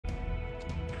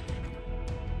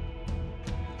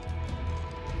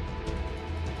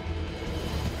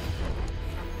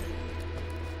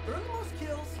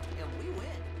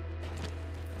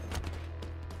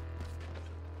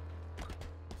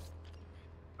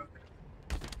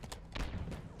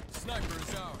sniper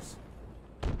is ours.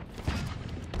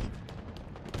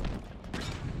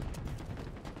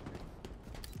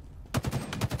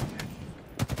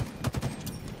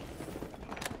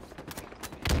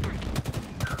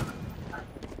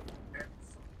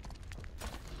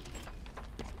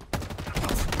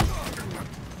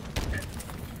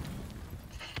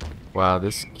 Wow,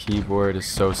 this keyboard is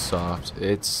so soft.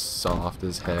 It's soft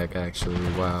as heck, actually.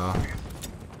 Wow.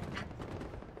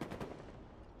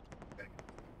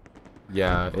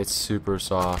 Yeah, it's super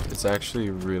soft. It's actually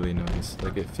really nice.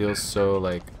 Like, it feels so,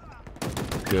 like,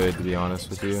 good, to be honest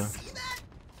with you.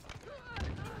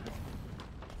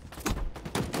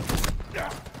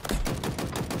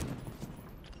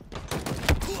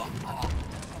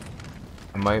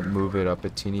 I might move it up a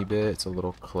teeny bit. It's a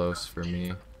little close for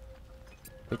me.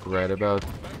 I think right about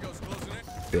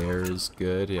there is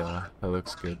good. Yeah, that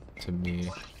looks good to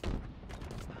me.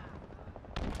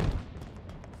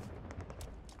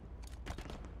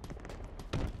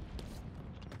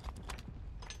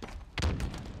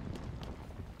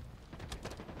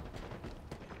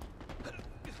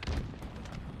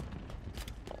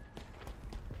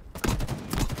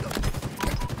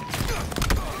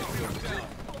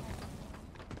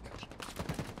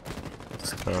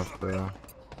 It's tough, bro.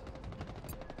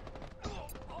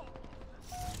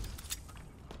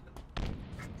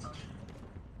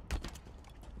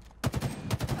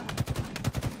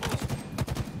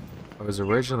 I was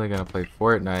originally gonna play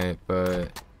Fortnite,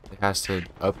 but it has to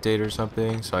update or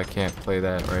something, so I can't play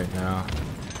that right now.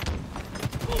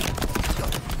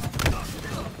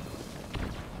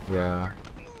 Yeah.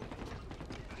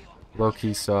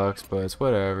 Low-key sucks, but it's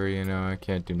whatever, you know, I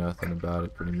can't do nothing about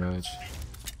it pretty much.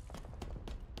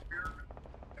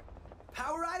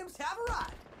 Power items have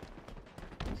arrived.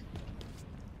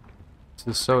 This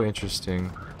is so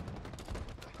interesting.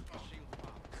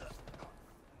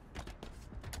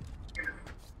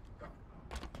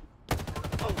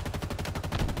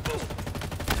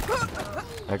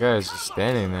 That guy is just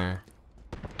standing there.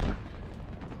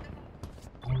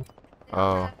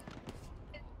 Oh.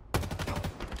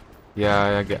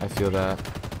 Yeah, I feel that.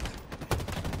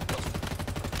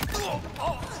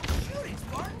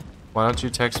 Why don't you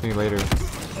text me later?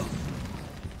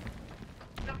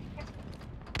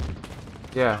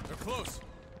 Yeah.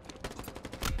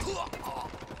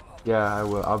 Yeah, I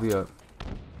will. I'll be up.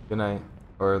 Good night.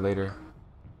 Or later.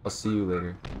 I'll see you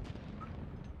later.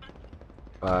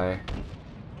 Bye.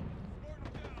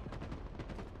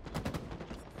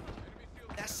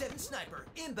 That's 7 sniper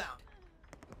inbound.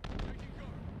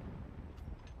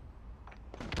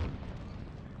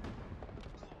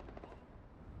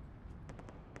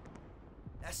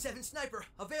 That's 7 sniper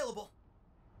available.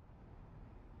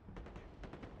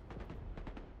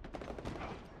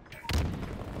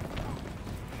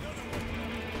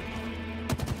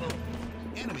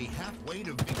 Enemy halfway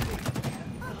to victory.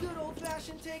 A good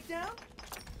old-fashioned takedown.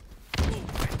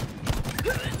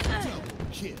 Double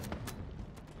kill.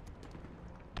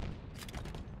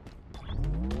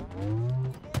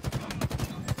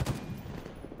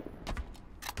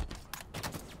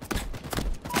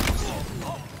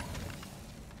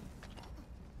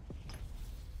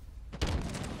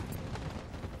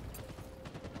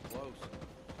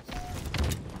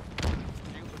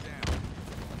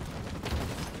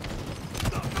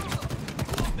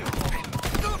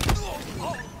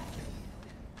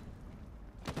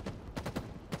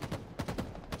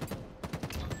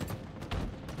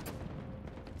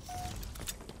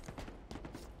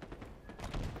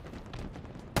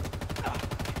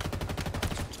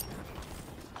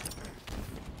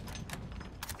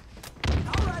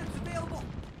 Power items available.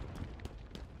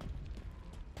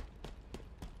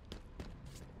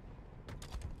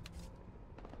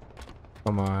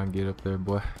 Come on, get up there,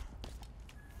 boy.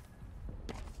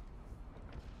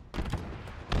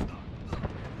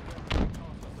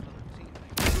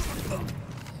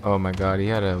 Oh my god, he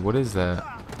had a, what is that?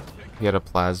 He had a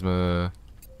plasma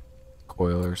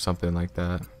coil or something like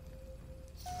that.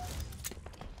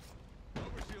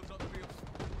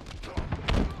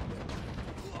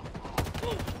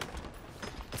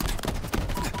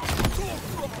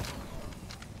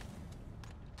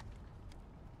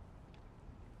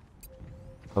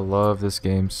 I love this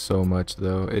game so much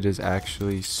though. It is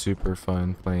actually super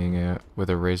fun playing it with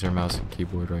a Razer mouse and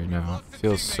keyboard right now. It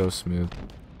feels so smooth.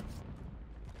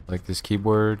 Like, this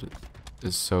keyboard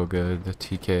is so good. The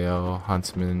TKL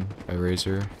Huntsman by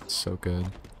Razer, it's so good.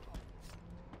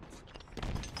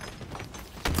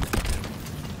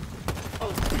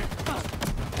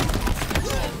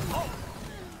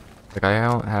 Like, I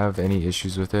don't have any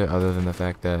issues with it other than the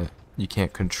fact that you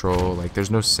can't control, like, there's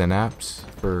no synapse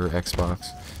for Xbox.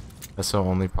 That's the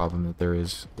only problem that there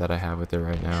is that I have with it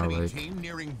right now. Enemy Like team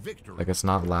nearing victory. it's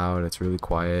not loud. It's really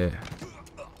quiet.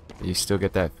 You still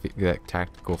get that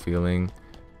tactical feeling.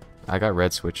 I got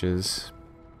red switches.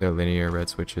 They're linear red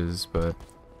switches, but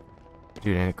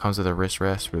dude, and it comes with a wrist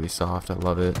rest, really soft. I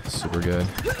love it. Super good.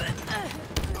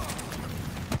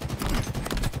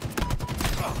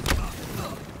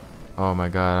 Oh my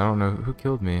god, I don't know who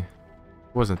killed me. It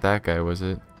wasn't that guy, was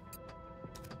it?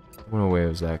 No way it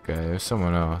was that guy. It was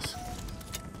someone else.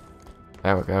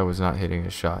 That guy was not hitting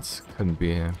his shots. Couldn't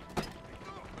be him.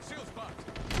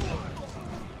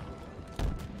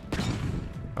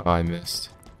 Oh, I missed.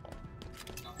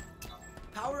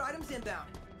 Power items inbound.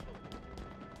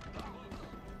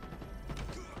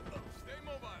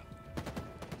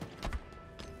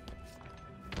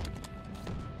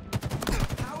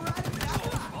 Power items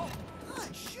outbound.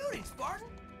 Good shooting, Spartan.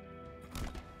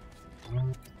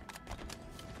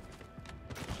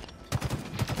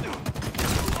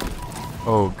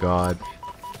 Oh god.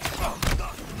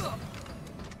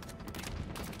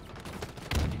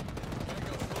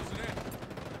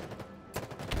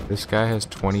 This guy has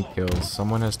 20 kills.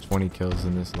 Someone has 20 kills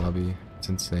in this lobby. It's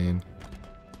insane.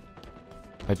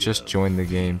 I just joined the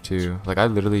game too. Like, I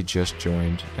literally just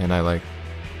joined and I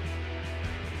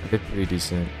did pretty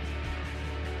decent.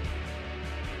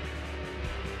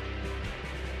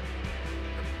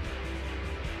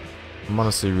 I'm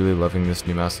honestly really loving this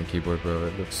new mouse and keyboard, bro.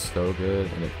 It looks so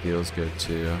good and it feels good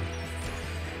too.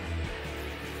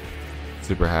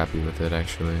 Super happy with it,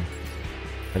 actually.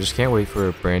 I just can't wait for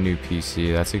a brand new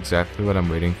PC. That's exactly what I'm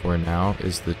waiting for now,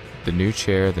 is the new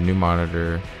chair, the new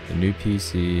monitor, the new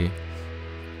PC.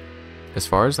 As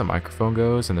far as the microphone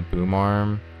goes and the boom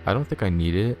arm, I don't think I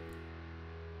need it.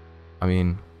 I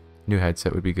mean, new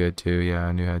headset would be good too. Yeah,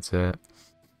 new headset.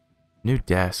 New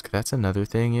desk. That's another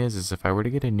thing is if I were to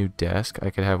get a new desk, I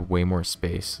could have way more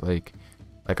space. Like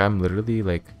I'm literally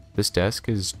like, this desk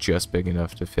is just big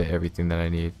enough to fit everything that I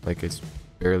need. Like, it's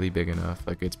barely big enough.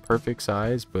 Like, it's perfect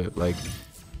size, but like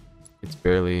it's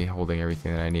barely holding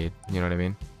everything that I need. You know what I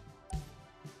mean?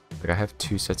 Like, I have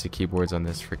 2 sets of keyboards on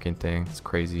this freaking thing. It's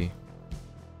crazy.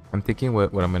 I'm thinking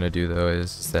what I'm gonna do though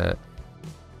is that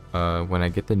when I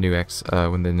get the new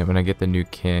when I get the new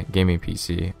gaming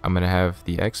PC, I'm gonna have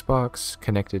the Xbox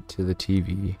connected to the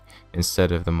TV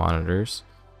instead of the monitors.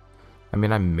 I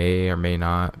mean, I may or may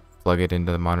not plug it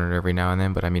into the monitor every now and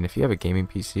then, but I mean, if you have a gaming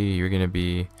PC, you're gonna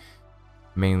be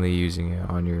mainly using it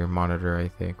on your monitor, I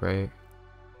think, right?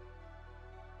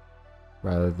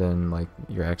 Rather than like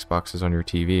your Xbox is on your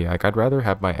TV. Like, I'd rather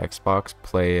have my Xbox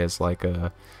play as like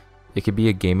it could be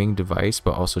a gaming device,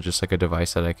 but also just like a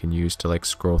device that I can use to like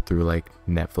scroll through like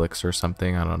Netflix or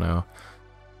something. I don't know.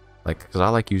 Like, because I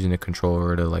like using a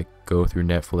controller to like go through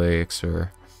Netflix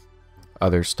or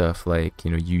other stuff like,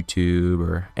 you know, YouTube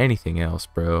or anything else,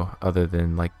 bro, other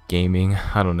than like gaming.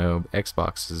 I don't know.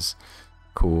 Xbox is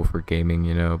cool for gaming,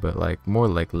 you know, but like more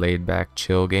like laid back,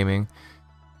 chill gaming.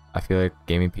 I feel like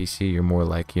gaming PC, you're more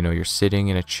like, you know, you're sitting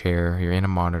in a chair, you're in a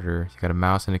monitor, you got a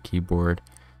mouse and a keyboard.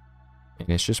 And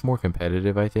it's just more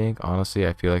competitive, I think. Honestly,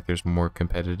 I feel like there's more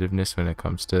competitiveness when it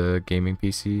comes to gaming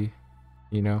PC,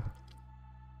 you know,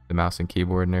 the mouse and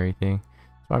keyboard and everything.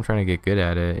 So I'm trying to get good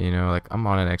at it, you know. Like, I'm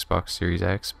on an Xbox Series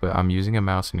X, but I'm using a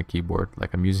mouse and a keyboard.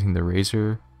 Like, I'm using the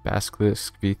Razer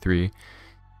Basilisk V3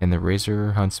 and the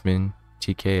Razer Huntsman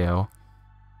TKL.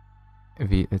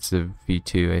 It's the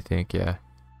V2, I think, yeah.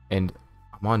 And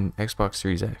I'm on Xbox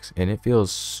Series X and it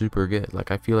feels super good. Like,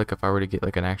 I feel like if I were to get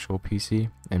like an actual PC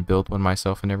and build one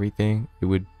myself and everything, it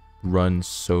would run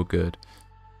so good.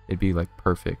 It'd be like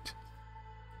perfect.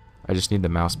 I just need the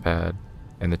mouse pad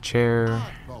and the chair,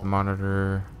 the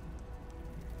monitor,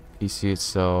 PC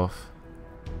itself.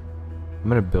 I'm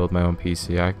gonna build my own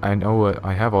PC. I know what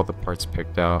I have, all the parts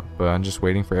picked out, but I'm just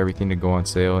waiting for everything to go on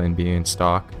sale and be in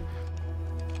stock,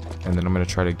 and then I'm gonna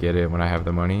try to get it when I have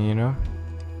the money, you know.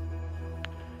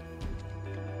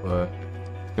 But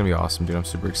it's gonna be awesome, dude. I'm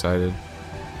super excited.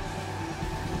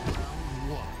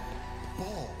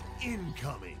 Ball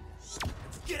incoming.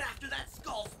 Get after that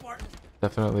skull, Spartan.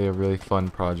 Definitely a really fun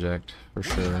project for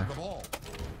sure. The ball.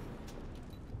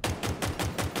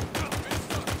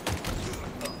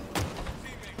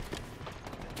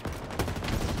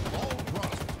 Ball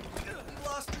dropped. We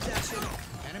lost possession.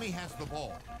 Enemy has the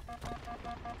ball.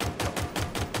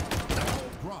 Ball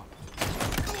dropped.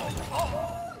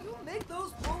 Oh, you make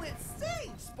those bullets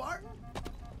sing, Spartan.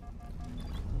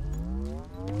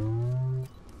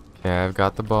 Okay, I've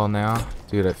got the ball now.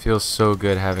 Dude, it feels so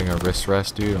good having a wrist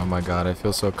rest, dude. Oh my god, I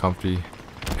feel so comfy.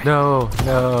 No.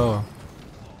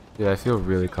 Dude, I feel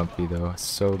really comfy though. It's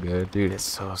so good. Dude, it's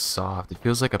so soft. It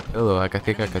feels like a pillow. Like, I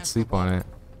think I could sleep on it.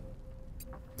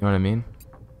 know what I mean?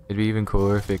 It'd be even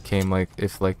cooler if it came like,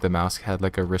 if like the mouse had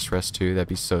like a wrist rest too. That'd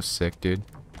be so sick, dude.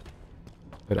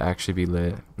 It'd actually be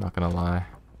lit, not gonna lie.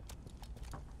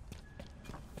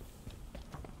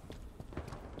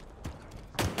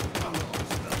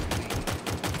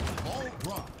 Ball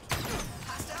dropped.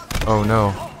 Oh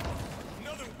no.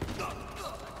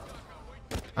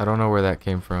 I don't know where that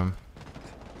came from.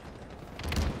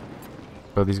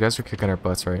 Bro, these guys are kicking our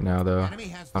butts right now though. Enemy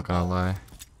has the Not gonna ball. lie.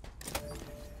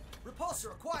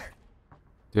 Repulsor acquired.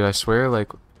 Dude, I swear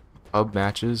like pub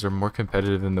matches are more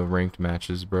competitive than the ranked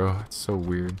matches, bro. It's so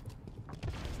weird.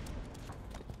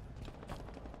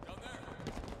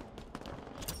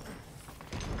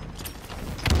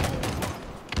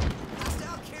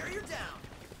 Hostile carrier down.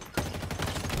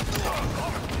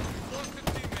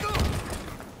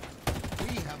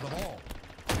 We have the ball.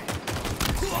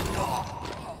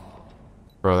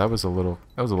 Bro, that was a little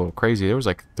crazy. There was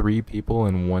like 3 people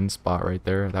in one spot right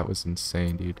there. That was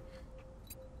insane, dude.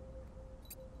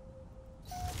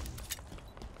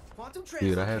 Quantum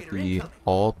Dude, I have translocator the incoming.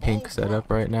 all pink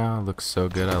setup right now. It looks so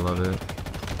good. I love it.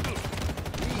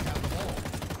 We have the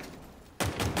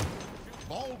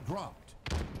ball. Ball dropped.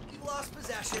 You lost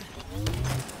possession.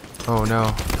 Oh no.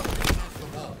 Has the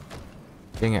ball.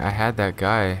 Dang it, I had that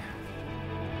guy.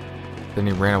 Then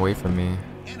he ran away from me.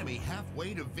 Enemy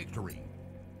halfway to victory.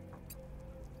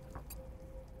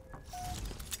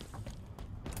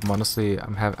 I'm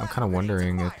kind of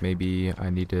wondering if maybe I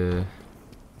need to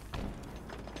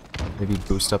maybe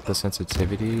boost up the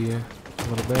sensitivity a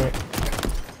little bit.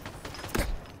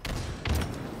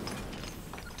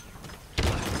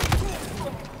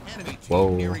 Enemy team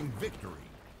Whoa. nearing victory.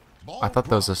 Ball I thought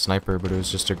that was a dropped. sniper, but it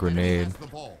was just a Enemy grenade. has the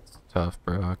ball. Tough,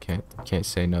 bro. I can't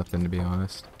say nothing, to be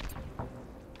honest.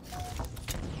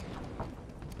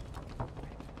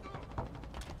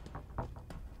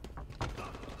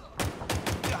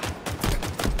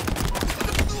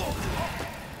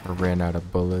 I ran out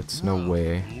of bullets. No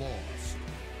way. Lost.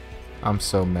 I'm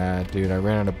so mad, dude. I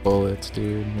ran out of bullets,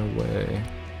 dude. No way.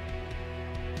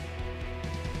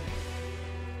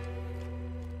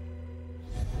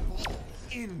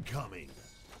 Incoming.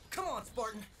 Come on,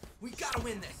 Spartan. We gotta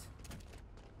win this.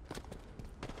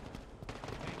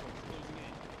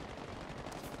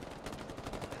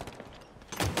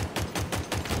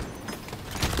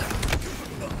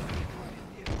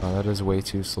 Oh, that is way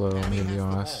too slow, I'm gonna be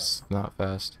honest. It's not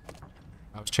fast.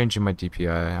 I was changing my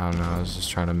DPI. I don't know. I was just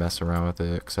trying to mess around with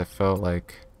it because I felt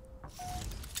like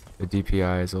the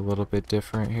DPI is a little bit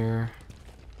different here.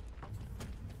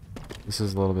 This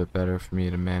is a little bit better for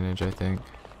me to manage, I think.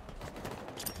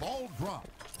 Ball dropped.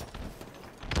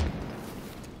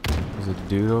 There's a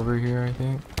dude over here, I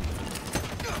think.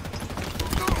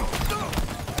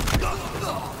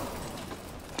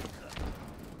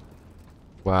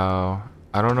 Wow.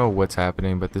 I don't know what's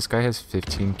happening, but this guy has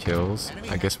 15 kills.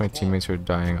 I guess my teammates are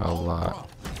dying a Ball lot.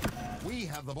 dropped. We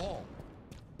have the ball.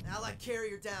 Allied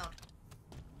carrier down.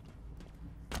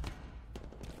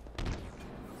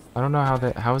 I don't know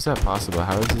how is that possible?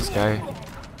 How does this guy...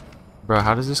 Bro,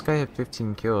 how does this guy have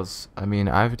 15 kills? I mean,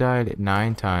 I've died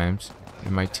 9 times,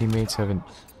 and my teammates haven't...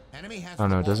 Enemy has I don't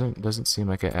know, the it ball. doesn't seem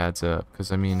like it adds up.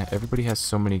 Because, I mean, everybody has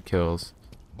so many kills,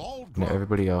 Ball and dropped.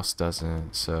 everybody else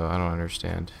doesn't, so I don't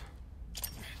understand.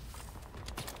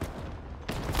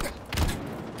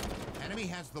 Enemy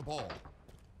has the ball.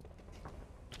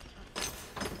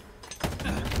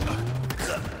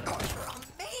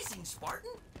 Amazing,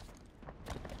 Spartan.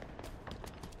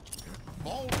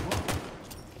 Ball dropped.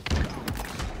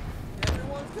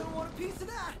 Everyone's gonna want a piece of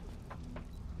that.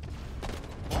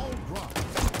 Ball dropped.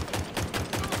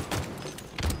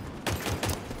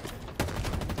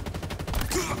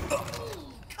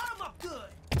 Cut 'em up good.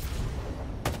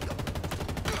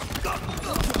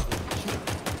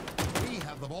 We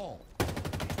have the ball.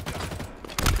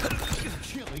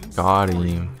 Killing Got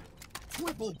spree. him.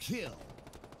 Triple kill.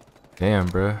 Damn,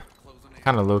 bruh.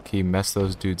 Kind of low-key messed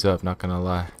those dudes up, not gonna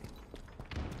lie.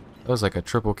 That was like a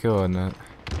triple kill in that.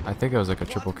 I think it was like a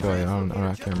triple kill. I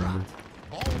can't remember.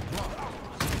 Ball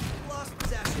dropped. You lost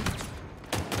possession.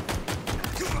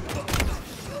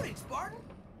 Shooting, Spartan.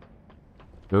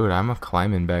 Dude, I'm a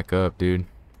climbing back up, dude.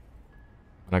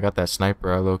 When I got that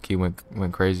sniper, I low-key went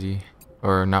crazy.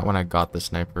 Or not when I got the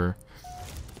sniper.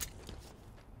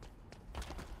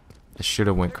 I should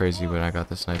have went crazy when I got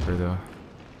the sniper though.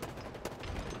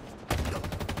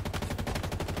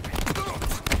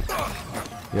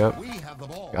 Yep. We have the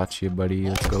ball. Got you, buddy.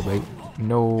 Let's go, babe.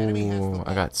 No,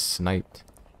 I got sniped.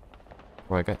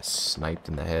 Bro, I got sniped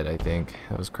in the head, I think.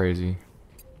 That was crazy.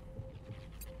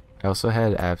 I also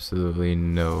had absolutely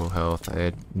no health. I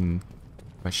had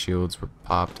My shields were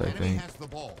popped, I Enemy think. has the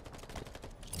ball.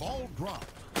 Ball dropped.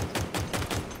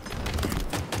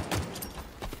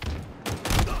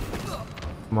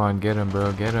 Come on, get him,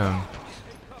 bro. Get him.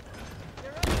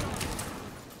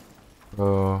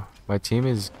 Bro, my team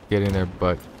is getting their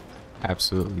butt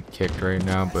absolutely kicked right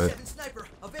now, but S7 sniper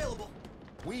available.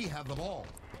 We have the ball.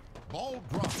 Ball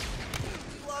dropped.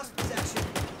 We lost possession.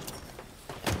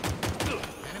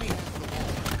 Enemy has the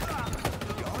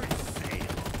ball. Yard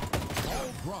sale. Ball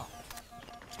dropped.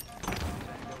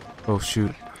 oh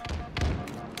shoot.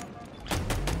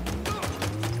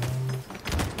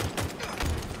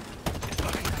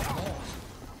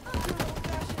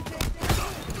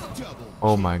 Double.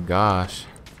 Oh my gosh.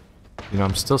 You know,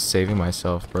 I'm still saving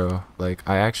myself, bro. Like,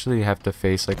 I actually have to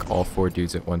face, like, all 4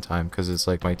 dudes at one time. Because it's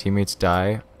like my teammates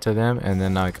die to them. And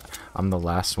then, like, I'm the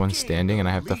last one standing. And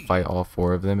I have to fight all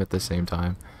 4 of them at the same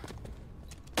time.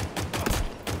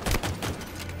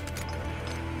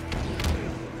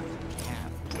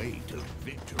 Halfway to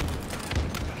victory.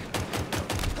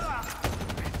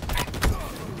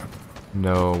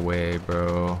 No way,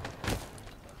 bro.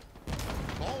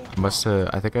 Ball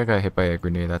I think I got hit by a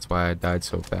grenade. That's why I died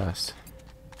so fast.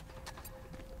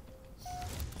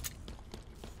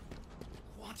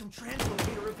 Quantum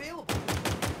translocator available.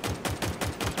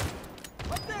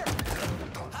 Up there.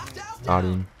 Hostile Got down.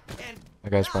 him. And That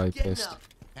guy's not probably getting pissed. up.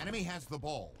 Enemy has the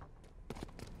ball.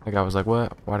 That guy was like,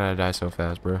 what? Why did I die so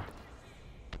fast, bro?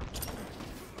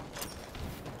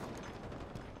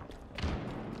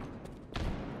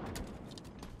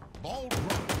 Ball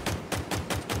dropped.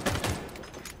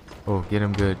 Oh, get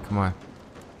him good. Come on.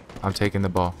 I'm taking the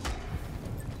ball.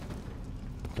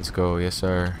 Let's go. Yes,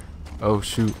 sir. Oh,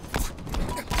 shoot.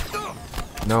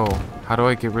 No. How do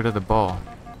I get rid of the ball?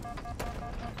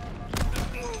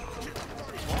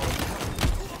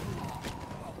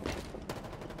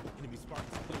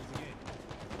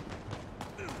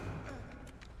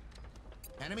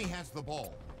 Enemy has the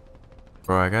ball.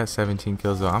 Bro, I got 17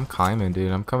 kills though. I'm climbing,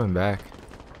 dude. I'm coming back.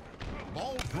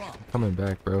 Ball dropped. Coming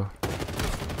back, bro.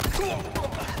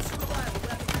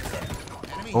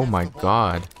 Enemy Oh has my the ball.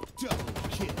 god. Double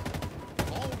kill.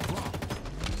 Ball dropped.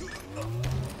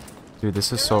 Dude,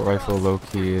 this assault rifle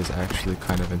low-key is actually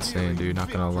kind of insane, dude. Not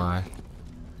gonna lie.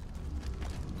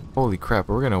 Holy crap,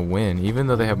 we're gonna win. Even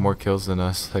though they have more kills than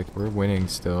us, like, we're winning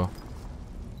still.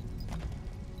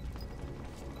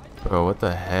 Bro, what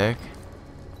the heck?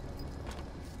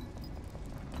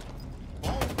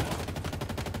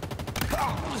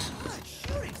 Good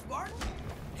shooting, Spartan.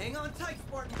 Hang on tight,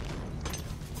 Spartan.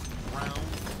 Round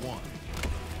 1.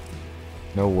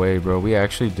 No way, bro. We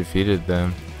actually defeated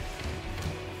them.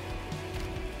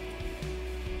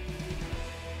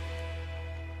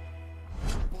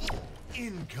 Ball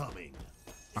incoming.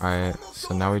 Alright,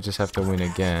 so now we just have to win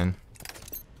again.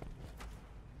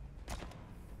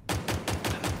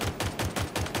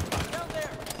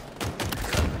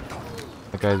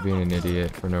 That guy's being an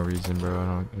idiot for no reason, bro. I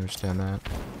don't understand that.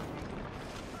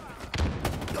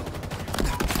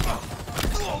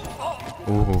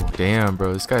 Ooh, damn,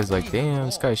 bro. This guy's like, damn,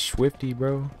 this guy's swifty,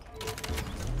 bro.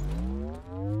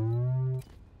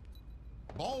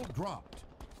 Ball dropped.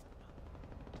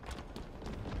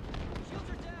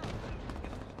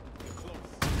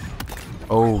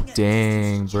 Oh,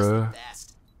 dang, bro.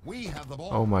 Fast. We have the ball.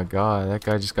 Oh my god, that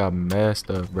guy just got messed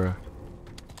up, bro.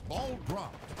 Ball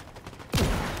dropped.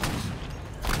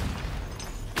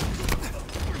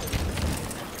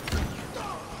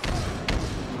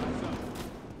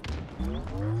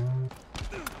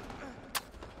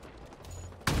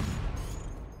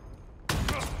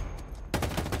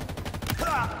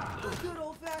 Good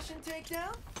old-fashioned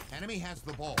takedown. Enemy has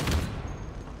the ball.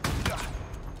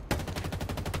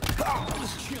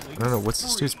 I don't know, what's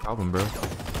this dude's problem, bro?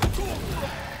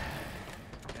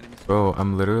 Bro,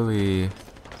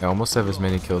 I almost have as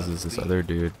many kills as this other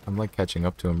dude. I'm like catching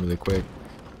up to him really quick.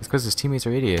 It's because his teammates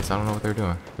are idiots. I don't know what they're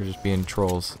doing. They're just being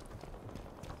trolls.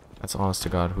 That's honest to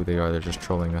God who they are. They're just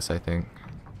trolling us, I think.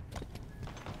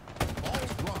 Ball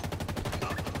dropped.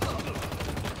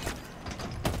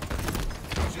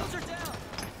 Shields are down.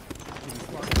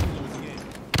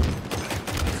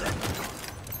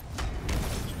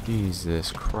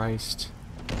 Jesus Christ.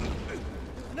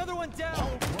 Another one down.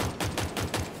 Ball dropped.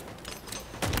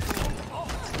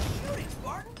 Shooting,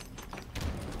 Spartan.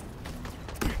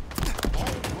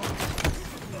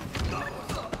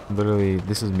 Literally,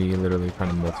 this is me literally trying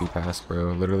to multitask,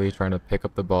 bro. Literally trying to pick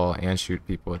up the ball and shoot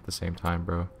people at the same time,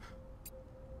 bro.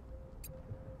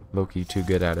 Loki too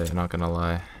good at it, not gonna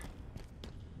lie.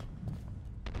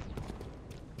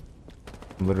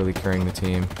 I'm literally carrying the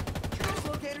team.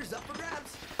 Translocator's up for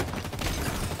grabs.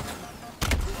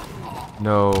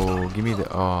 No, give me the...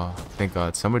 Oh, thank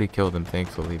God. Somebody killed him,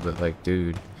 thankfully. But, like,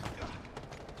 dude.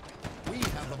 We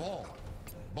have the ball.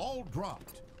 Ball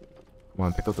dropped. Come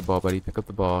on, pick up the ball, buddy. Pick up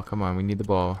the ball. Come on, we need the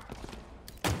ball.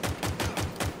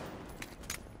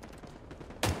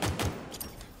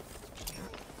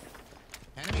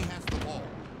 Enemy has the ball.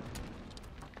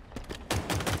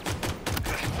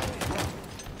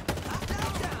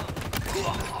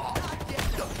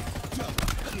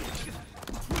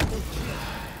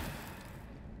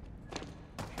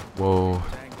 Whoa.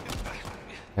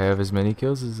 I have as many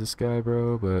kills as this guy,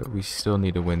 bro, but we still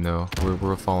need to win, though.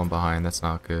 We're falling behind. That's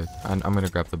not good. I'm gonna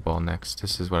grab the ball next.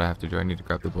 This is what I have to do. I need to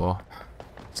grab the ball.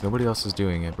 'Cause nobody else is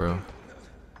doing it, bro.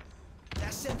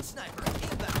 That's it, sniper.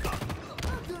 Inbound.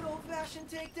 A good old-fashioned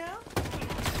takedown.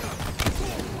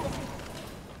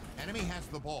 Enemy has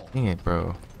the ball. Dang it,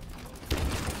 bro.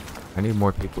 I need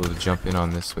more people to jump in on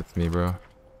this with me, bro.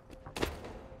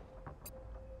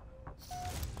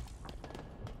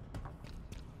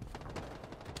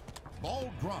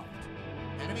 Ball dropped.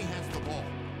 Enemy has the ball.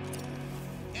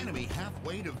 Enemy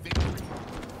halfway to victory.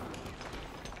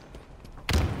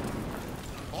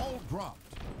 Ball dropped.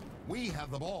 We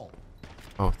have the ball.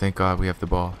 Oh, thank God we have the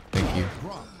ball. Thank you.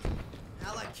 Dropped.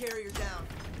 Allied carrier down.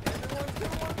 Everyone's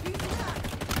gonna want a piece of that.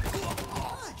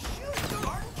 Good shoot,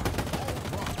 Spartan.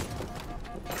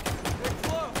 They're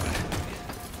close.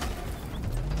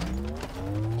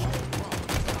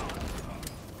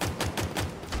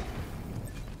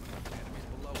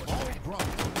 Ball dropped.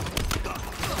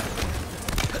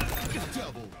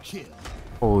 Double kill.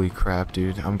 Holy crap,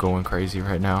 dude. I'm going crazy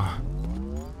right now.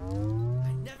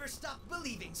 I never stop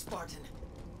believing, Spartan.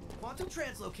 Quantum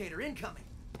translocator incoming.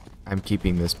 I'm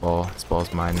keeping this ball. This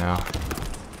ball's mine now.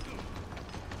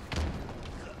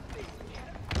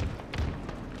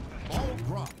 Ball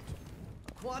dropped.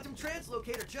 Quantum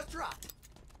translocator just dropped.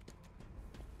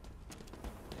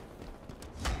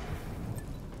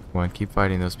 Come on, keep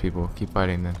fighting those people. Keep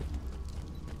fighting them.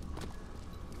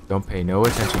 Don't pay no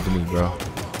attention to me, bro.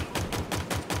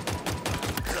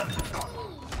 Cut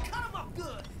him up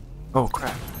good. Oh,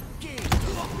 crap.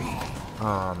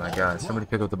 Oh my God. Somebody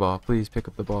pick up the ball. Please pick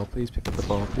up the ball. Please pick up the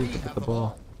ball. Please pick up the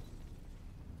ball.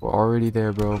 We're already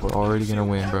there, bro. We're already gonna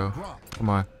win, bro. Come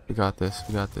on. We got this.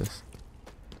 We got this.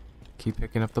 Keep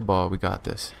picking up the ball. We got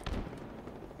this.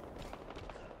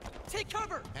 Take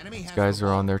cover. Enemy has These guys the are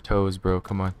ball. on their toes, bro.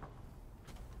 Come on.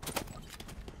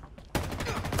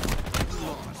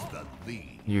 Lost the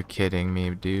lead. You're kidding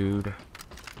me, dude.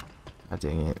 God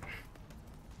dang it.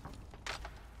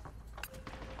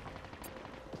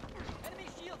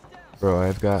 Bro,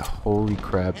 I've got, holy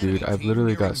crap, dude. I've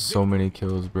literally got so many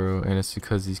kills, bro. And it's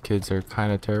because these kids are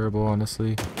kind of terrible,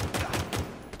 honestly.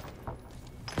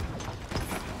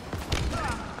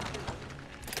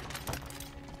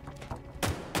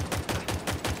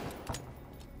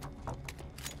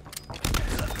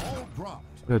 Ball dropped.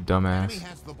 What a Enemy dumbass.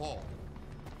 has the ball.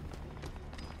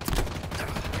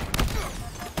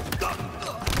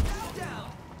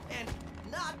 Down. And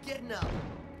not getting up.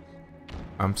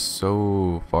 I'm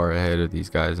so far ahead of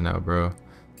these guys now, bro.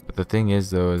 But the thing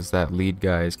is, though, is that lead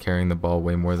guy is carrying the ball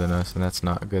way more than us, and that's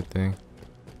not a good thing.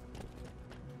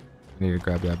 I need to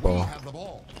grab that We ball. have the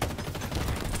ball.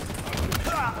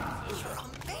 You're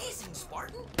amazing,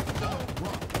 Spartan. Ball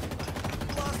dropped.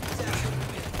 Lost possession.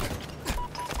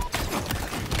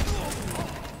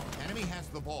 Enemy has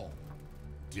the ball.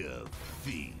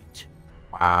 Defeat.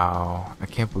 Wow, I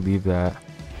can't believe that.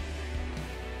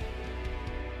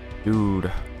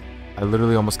 Dude, I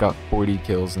literally almost got 40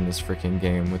 kills in this freaking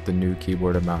game with the new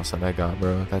keyboard and mouse that I got,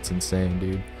 bro. That's insane,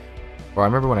 dude. Bro, I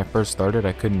remember when I first started,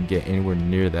 I couldn't get anywhere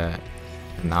near that.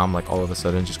 And now I'm like all of a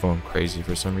sudden just going crazy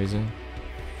for some reason.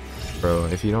 Bro,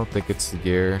 if you don't think it's the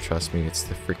gear, trust me, it's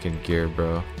the freaking gear,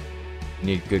 bro. You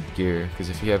need good gear, because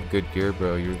if you have good gear,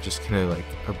 bro, you're just gonna like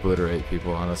obliterate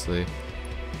people, honestly.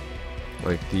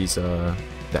 Like these, the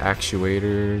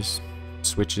actuators,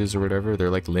 switches or whatever,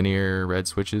 they're like linear red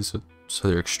switches, so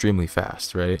they're extremely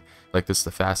fast, right? Like this is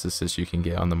the fastest that you can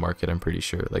get on the market, I'm pretty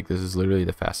sure. Like this is literally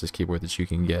the fastest keyboard that you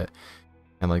can get,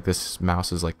 and like this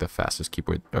mouse is like the fastest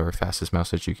keyboard or fastest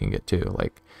mouse that you can get too.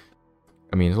 Like,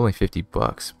 I mean, it's only 50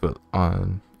 bucks, but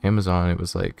on Amazon it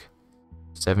was like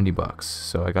 70 bucks,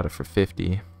 so I got it for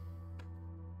 50.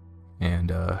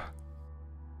 And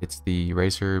it's the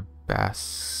Razer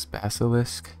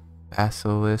Basilisk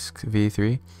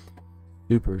V3.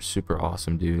 Super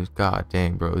awesome, dude. God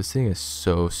dang, bro, this thing is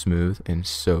so smooth and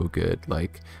so good.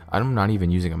 Like, I'm not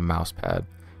even using a mouse pad,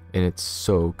 and it's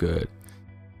so good.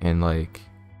 And like,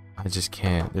 I just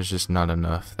can't, there's just not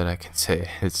enough that I can say.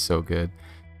 It's so good.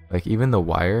 Like even the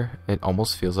wire, it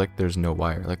almost feels like there's no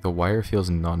wire. Like the wire feels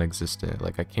non-existent.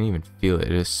 Like I can't even feel it.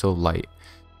 It is so light.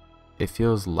 It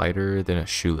feels lighter than a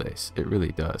shoelace. It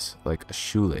really does. Like a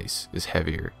shoelace is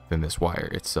heavier than this wire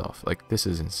itself. Like this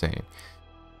is insane.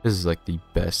 This is like the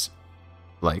best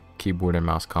like keyboard and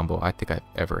mouse combo I think I've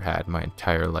ever had in my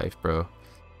entire life, bro.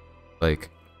 Like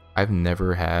I've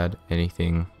never had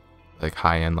anything like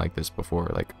high-end like this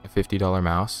before. Like a $50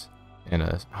 mouse and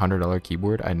a $100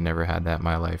 keyboard. I never had that in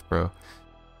my life, bro.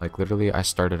 Like literally I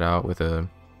started out with a,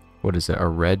 what is it, a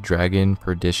Red Dragon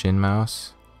Perdition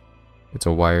mouse. It's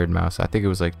a wired mouse. I think it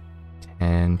was like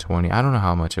 10, 20. I don't know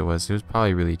how much it was. It was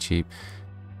probably really cheap.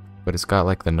 But it's got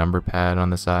like the number pad on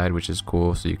the side, which is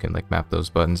cool, so you can like map those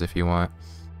buttons if you want.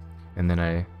 And then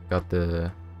I got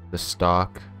the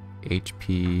stock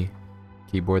HP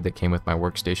keyboard that came with my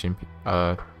workstation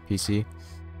PC.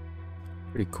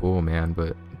 Pretty cool, man.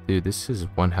 But dude, this is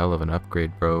one hell of an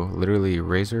upgrade, bro. Literally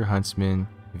Razer Huntsman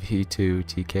V2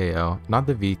 TKL, not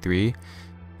the V3,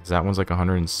 because that one's like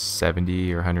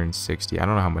 170 or 160. I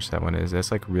don't know how much that one is.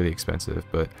 That's like really expensive,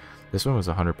 but this one was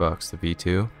 $100, the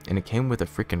V2, and it came with a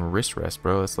freaking wrist rest,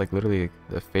 bro. It's like literally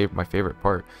my favorite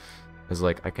part is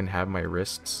like I can have my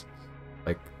wrists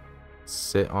like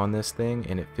sit on this thing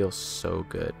and it feels so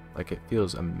good. Like it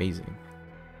feels amazing.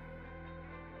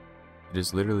 It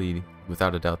is literally,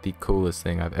 without a doubt, the coolest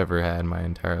thing I've ever had in my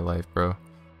entire life, bro.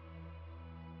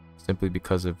 Simply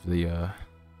because of the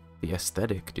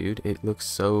aesthetic, dude. It looks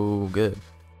so good.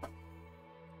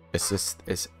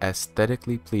 It's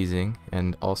aesthetically pleasing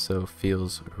and also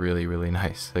feels really, really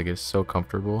nice. Like it's so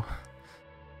comfortable.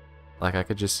 Like I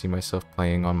could just see myself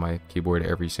playing on my keyboard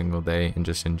every single day and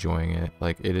just enjoying it.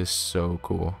 Like it is so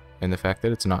cool. And the fact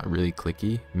that it's not really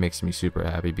clicky makes me super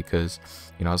happy, because,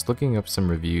 you know, I was looking up some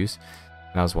reviews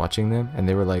and I was watching them and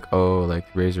they were like, oh,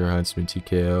 like Razer Huntsman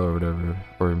TKL or whatever,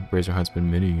 or Razer Huntsman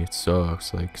Mini, it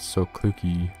sucks, like it's so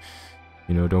clicky,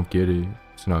 you know, don't get it,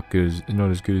 it's not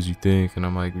as good as you think. And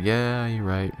I'm like, yeah, you're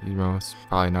right, you know, it's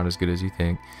probably not as good as you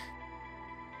think.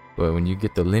 But when you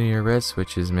get the linear red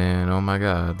switches, man, oh my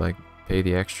god, like pay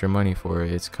the extra money for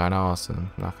it. It's kind of awesome,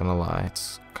 not gonna lie.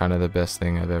 It's kind of the best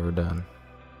thing I've ever done.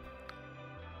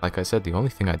 Like I said, the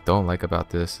only thing I don't like about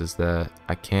this is that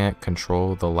I can't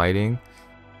control the lighting.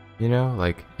 You know,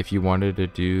 like if you wanted to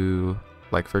do,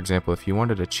 like for example, if you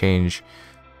wanted to change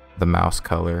the mouse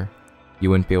color, you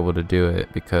wouldn't be able to do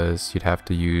it because you'd have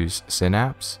to use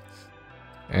Synapse.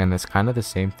 And it's kind of the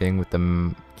same thing with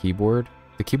the keyboard.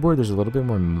 The keyboard, there's a little bit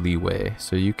more leeway,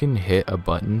 so you can hit a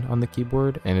button on the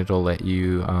keyboard and it'll let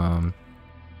you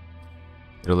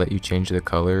change the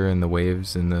color and the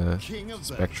waves and the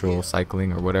spectral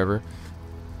cycling or whatever.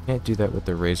 Can't do that with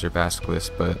the Razer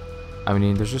Basilisk, but I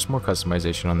mean, there's just more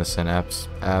customization on the Synapse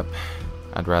app.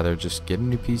 I'd rather just get a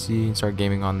new PC and start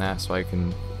gaming on that so I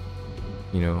can,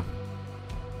 you know,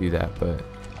 do that, but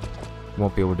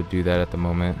won't be able to do that at the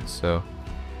moment, so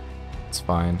it's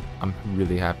fine. I'm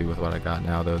really happy with what I got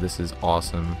now, though. This is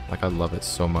awesome. Like, I love it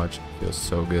so much. It feels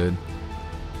so good.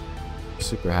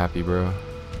 Super happy, bro.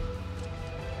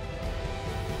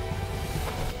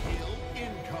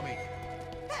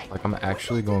 Like, I'm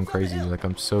actually going crazy. Like,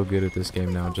 I'm so good at this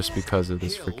game now just because of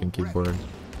this freaking keyboard.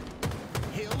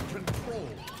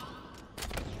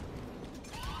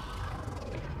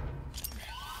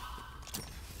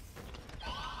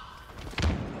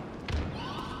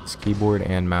 This keyboard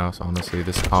and mouse, honestly,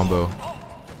 this combo,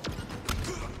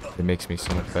 it makes me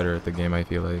so much better at the game, I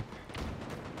feel like.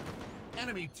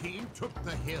 Enemy team took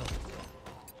the hill.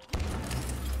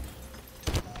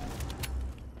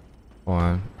 Hold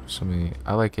on.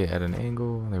 I like it at an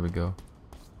angle. There we go.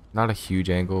 Not a huge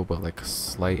angle, but like a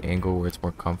slight angle where it's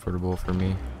more comfortable for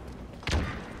me.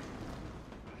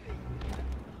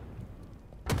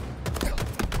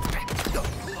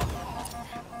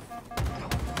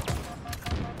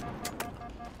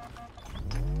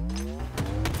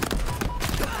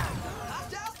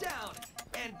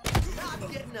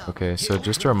 Okay, so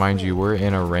just to remind you, we're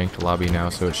in a ranked lobby now,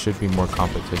 so it should be more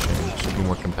competition. It should be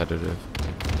more competitive.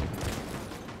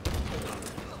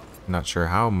 Not sure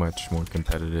how much more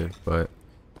competitive, but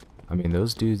I mean,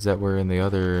 those dudes that were in the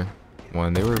other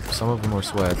one, some of them were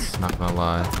sweats, not gonna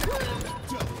lie.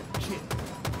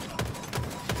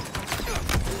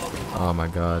 Oh my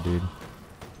god, dude.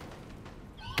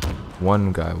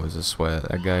 One guy was a sweat.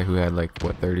 That guy who had like,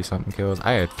 what, 30 something kills?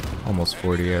 I had almost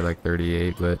 40, I had like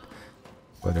 38, but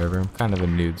whatever. I'm kind of a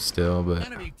noob still, but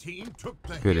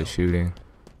good at shooting.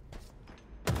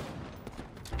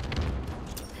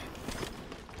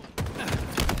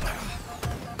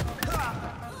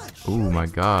 Oh my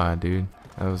god, dude.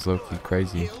 That was low-key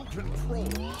crazy.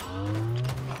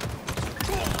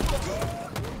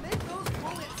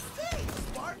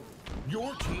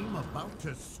 about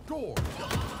to score.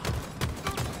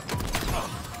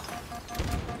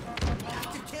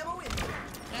 Active camo in.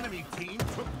 Enemy team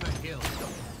took the hill.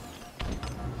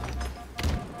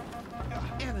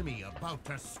 Enemy about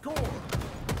to score.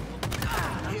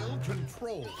 Hill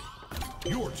control.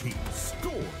 Your team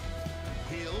scored.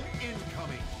 Hill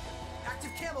incoming.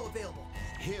 Active camo available.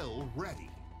 Hill ready.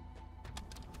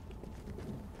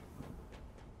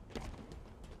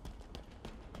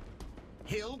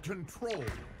 Hill control.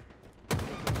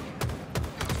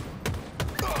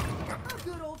 A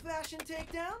good old-fashioned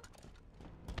takedown.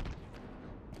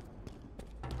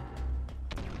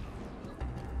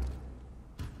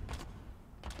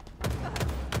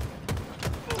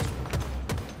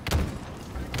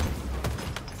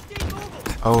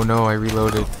 Oh no, I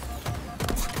reloaded.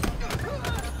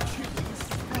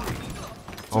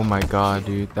 Oh my god,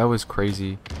 dude. That was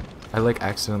crazy. I like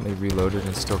accidentally reloaded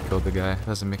and still killed the guy.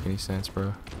 Doesn't make any sense,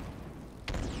 bro.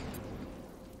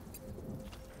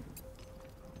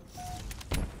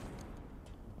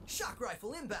 Shock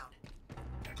rifle inbound.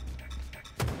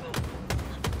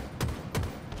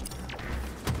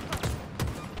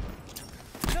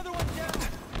 Another one down.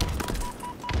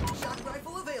 Shock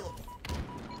rifle available.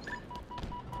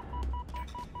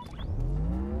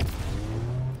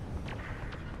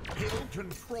 Hill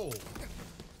control.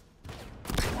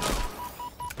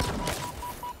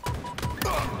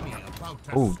 Enemy about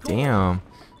to Oh, score. damn.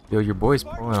 Yo, your boy's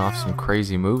pulling off some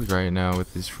crazy moves right now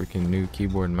with this freaking new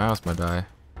keyboard and mouse, my guy.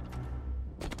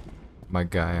 My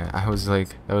guy. I was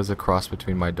like, that was a cross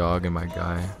between my dog and my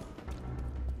guy.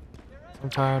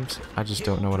 Sometimes, I just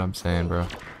don't know what I'm saying, bro.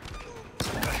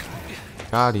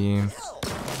 Got him.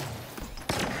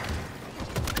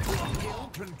 Hill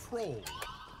control.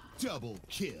 Double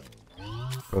kill.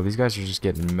 Bro, these guys are just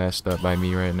getting messed up by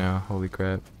me right now. Holy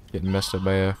crap. Getting messed up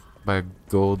by a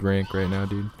gold rank right now,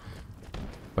 dude.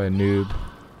 By a noob.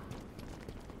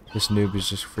 This noob is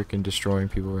just freaking destroying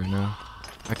people right now.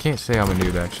 I can't say I'm a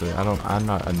noob actually. I'm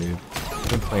not a noob. I've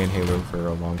been playing Halo for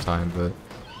a long time, but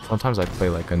sometimes I play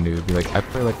like a noob. Like I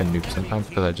play like a noob sometimes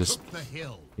because I just, Took the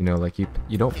hill. you know, like you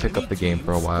don't pick up the game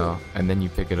for a while and then you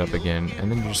pick it up again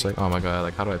and then you're just like, oh my god,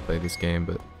 like how do I play this game?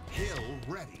 But Hill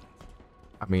ready.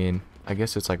 I mean, I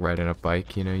guess it's like riding a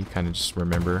bike, you know, you kind of just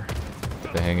remember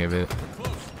the hang of it.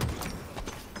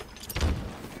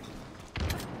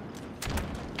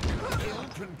 Hill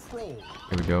control.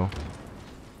 Here we go.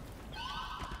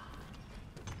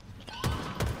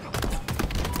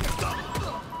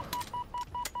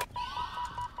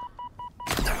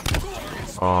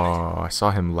 Oh, I saw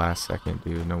him last second,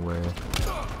 dude. No way.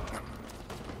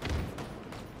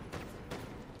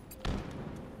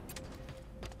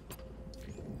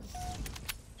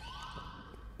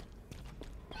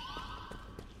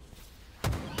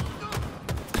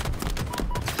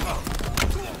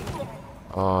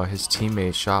 Oh, his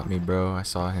teammate shot me, bro. I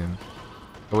saw him.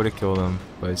 I would have killed him,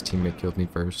 but his teammate killed me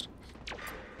first.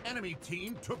 Enemy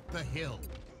team took the hill.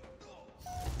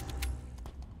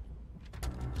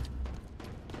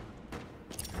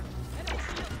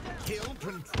 Hill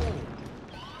control.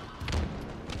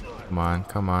 Come on,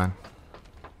 come on.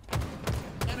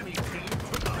 Enemy team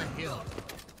took the hill.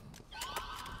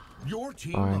 Your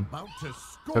team Fine. about to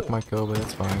score. Took my kill, but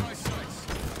it's fine.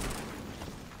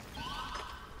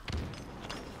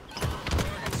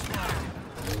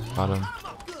 Got him.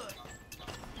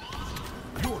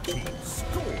 Your team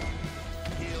scored.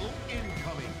 Hill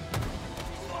incoming.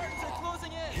 Spartans are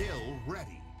closing in. Hill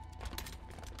ready.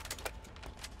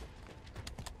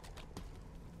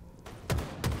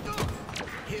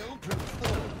 Hill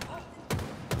control.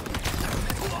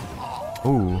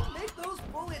 Ooh. Make those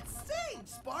bullets sing,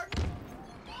 Spartan.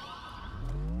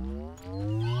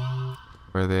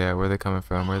 Where are they at? Where are they coming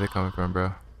from? Where are they coming from,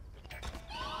 bro?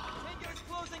 Tango's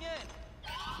closing in.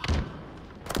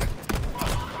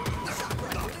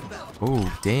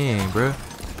 Oh, dang, bro.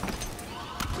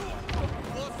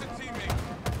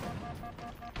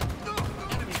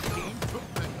 Enemy team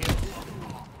took the hill.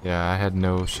 Yeah, I had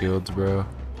no shields, bro.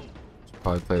 Should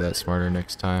probably play that smarter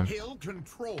next time. Hill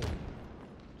control.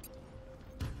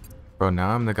 Bro,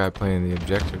 now I'm the guy playing the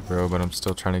objective, bro, but I'm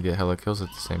still trying to get hella kills at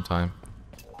the same time.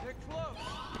 They're close.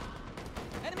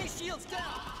 Enemy shields down.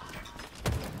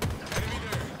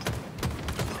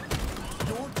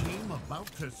 Your team about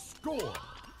to score.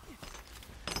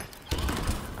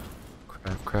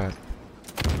 Crap, crap.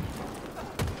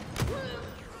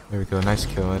 There we go, nice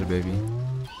kill, at a baby.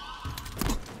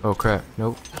 Oh crap,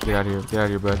 nope. Get out of here, get out of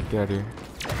here, bud, get out of here.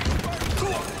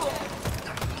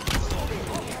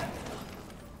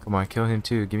 Come on, kill him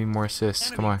too, give me more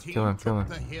assists. Come on, Enemy kill him, team kill him.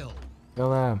 took the hill.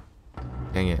 Kill him.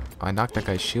 Dang it, I knocked that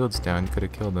guy's shields down, could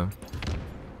have killed him.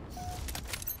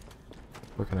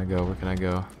 Where can I go? Where can I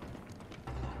go?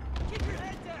 Keep your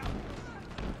head down.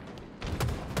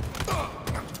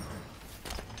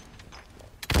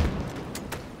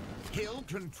 Hill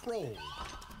control.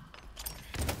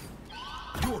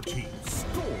 Your team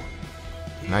scored.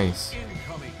 Hill Nice.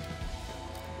 incoming.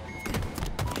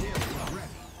 Hill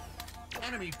ready.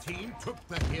 Enemy team took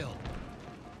the hill.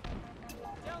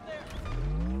 Down there.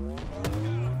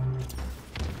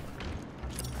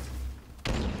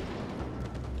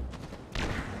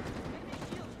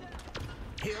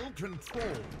 Hill control.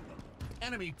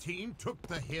 Enemy team took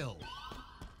the hill.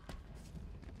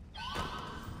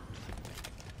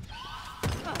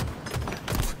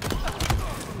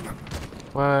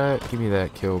 What? Give me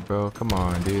that kill, bro. Come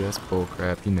on, dude. That's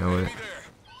bullcrap. You know it.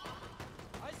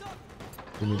 Eyes up.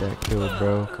 Give me that kill,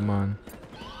 bro. Come on.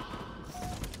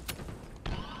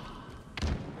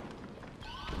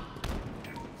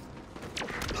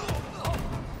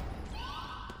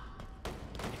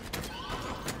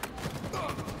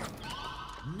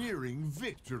 Nearing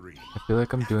victory. I feel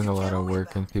like I'm doing a lot of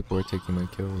work and people are taking my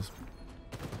kills.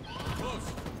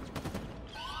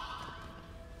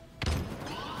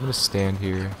 I'm gonna stand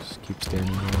here. Just keep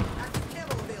standing here. Active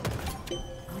camo available.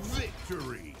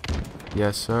 Victory.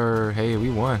 Yes, sir. Hey,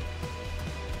 we won.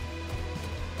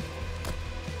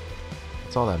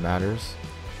 That's all that matters.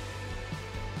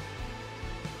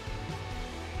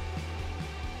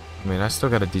 I mean, I still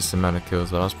got a decent amount of kills,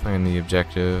 but I was playing the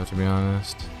objective, to be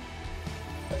honest.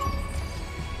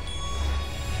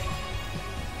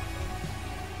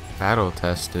 Battle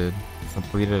tested.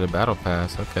 Completed a battle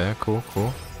pass. Okay, cool,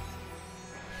 cool.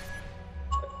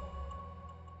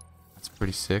 That's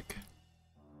pretty sick.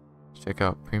 Check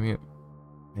out premium.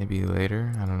 Maybe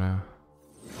later. I don't know.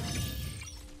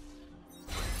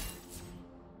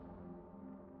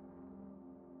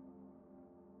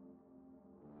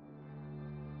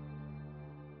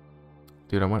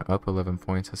 Dude, I went up 11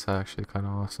 points. That's actually kind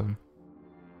of awesome.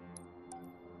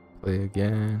 Play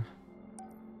again.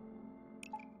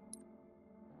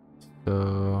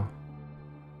 So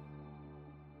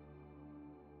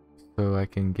I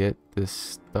can get this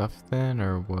stuff then,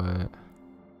 or what?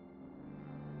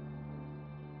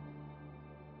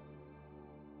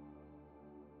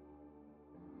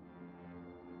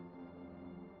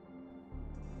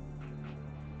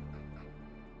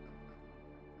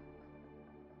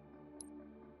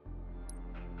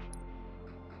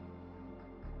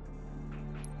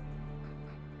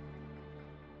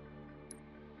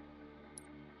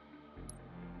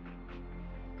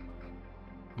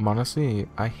 Honestly,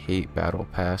 I hate Battle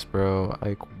Pass, bro.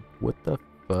 Like, what the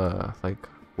fuck? Like,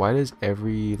 why does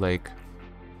every, like,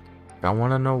 I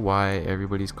want to know why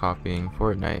everybody's copying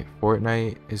Fortnite.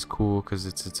 Fortnite is cool because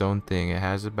it's its own thing. It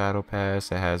has a Battle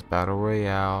Pass, it has Battle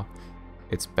Royale,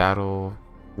 it's Battle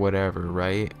whatever,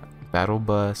 right? Battle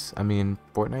Bus. I mean,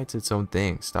 Fortnite's its own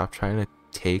thing. Stop trying to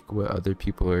take what other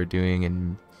people are doing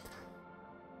and,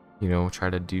 you know, try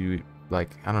to do,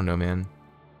 like, I don't know, man.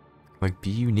 Like,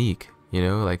 be unique. You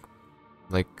know,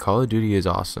 like Call of Duty is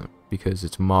awesome because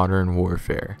it's modern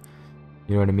warfare.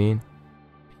 You know what I mean?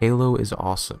 Halo is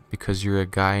awesome because you're a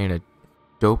guy in a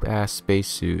dope ass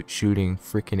spacesuit shooting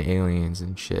freaking aliens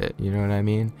and shit. You know what I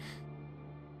mean?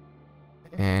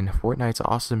 And Fortnite's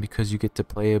awesome because you get to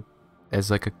play as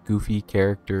like a goofy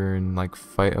character and like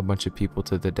fight a bunch of people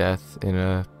to the death in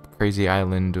a crazy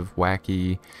island of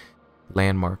wacky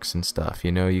landmarks and stuff.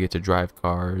 You know, you get to drive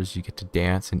cars, you get to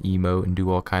dance and emote and do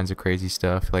all kinds of crazy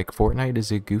stuff. Like, Fortnite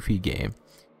is a goofy game.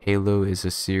 Halo is a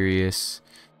serious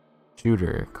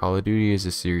shooter. Call of Duty is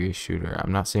a serious shooter.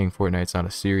 I'm not saying Fortnite's not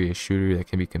a serious shooter that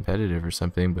can be competitive or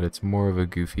something, but it's more of a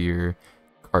goofier,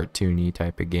 cartoony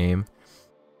type of game.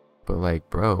 But like,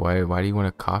 bro, why do you want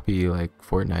to copy like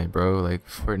Fortnite, bro? Like,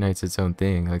 Fortnite's its own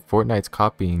thing. Like, Fortnite's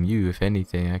copying you, if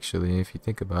anything, actually, if you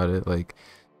think about it. Like,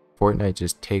 Fortnite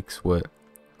just takes what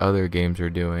other games are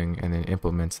doing and then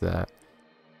implements that,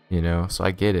 you know? So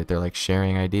I get it. They're like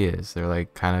sharing ideas. They're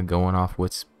like kind of going off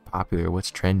what's popular,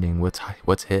 what's trending,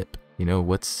 what's hip, you know,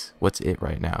 what's it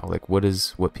right now? Like,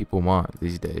 what people want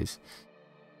these days.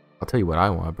 I'll tell you what I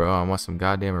want, bro. I want some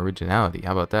goddamn originality.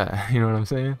 How about that? You know what I'm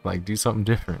saying? Like, do something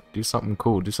different, do something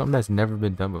cool, do something that's never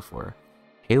been done before.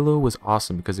 Halo was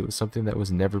awesome because it was something that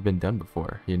was never been done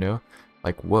before, you know?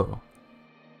 Like, whoa.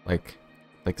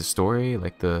 Like the story,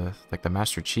 like the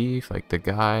Master Chief, like the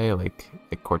guy, like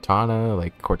Cortana,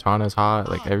 like Cortana's hot,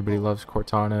 like everybody loves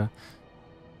Cortana.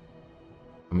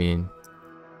 I mean,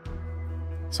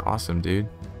 it's awesome, dude.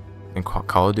 And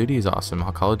Call of Duty is awesome.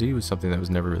 Call of Duty was something that was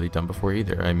never really done before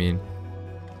either. I mean,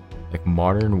 like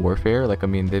modern warfare, like, I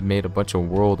mean, they've made a bunch of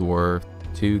World War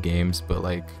II games, but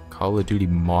like Call of Duty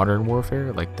Modern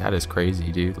Warfare, like, that is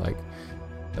crazy, dude. Like,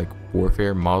 like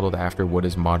warfare modeled after what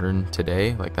is modern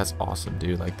today, like that's awesome,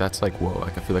 dude. Like that's like, whoa,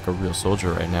 like I feel like a real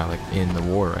soldier right now, like in the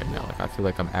war right now. Like I feel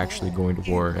like I'm actually going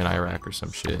to war in Iraq or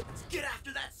some shit. Get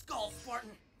after that skull,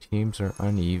 Spartan. Teams are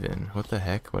uneven. What the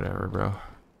heck? Whatever, bro.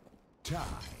 Tie.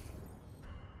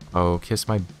 Oh, kiss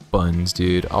my buns,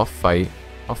 dude. I'll fight.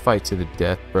 I'll fight to the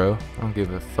death, bro. I don't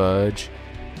give a fudge.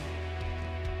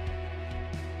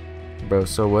 Bro,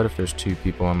 so what if there's 2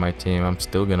 people on my team? I'm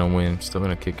still gonna win. Still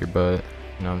gonna kick your butt.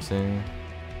 You know what I'm saying?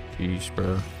 Jeez,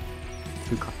 bro.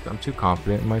 I'm too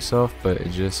confident in myself, but it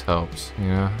just helps, you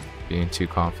know? Being too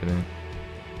confident.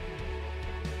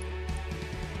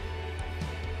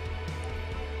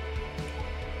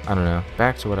 I don't know.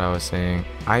 Back to what I was saying.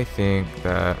 I think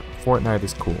that Fortnite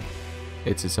is cool.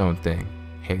 It's its own thing.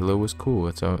 Halo is cool.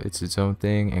 It's its own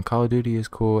thing. And Call of Duty is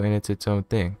cool, and it's its own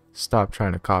thing. Stop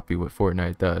trying to copy what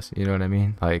Fortnite does. You know what I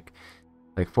mean? Like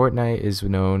Fortnite is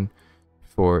known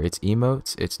for its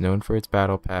emotes. It's known for its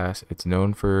battle pass. It's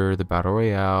known for the battle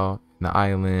royale, the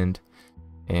island,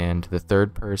 and the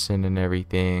third person and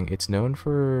everything. It's known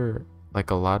for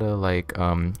like a lot of like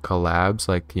collabs,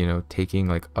 like, you know, taking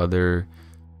like other,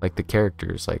 like the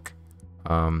characters, like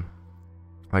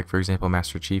for example,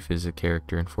 Master Chief is a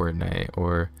character in Fortnite,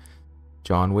 or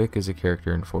John Wick is a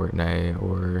character in Fortnite,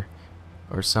 or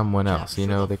someone else, you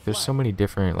know. Like there's so many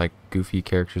different like goofy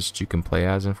characters that you can play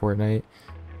as in Fortnite.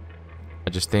 I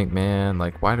just think, man,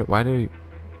 like why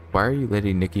are you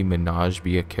letting Nicki Minaj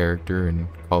be a character in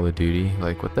Call of Duty?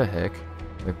 Like what the heck?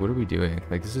 Like what are we doing?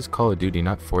 Like this is Call of Duty,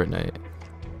 not Fortnite.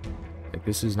 Like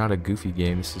this is not a goofy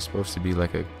game. This is supposed to be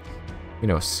like a, you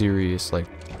know, serious like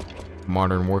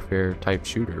modern warfare type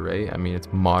shooter, right? I mean, it's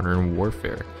modern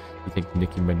warfare. You think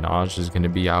Nicki Minaj is going to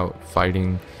be out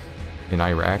fighting in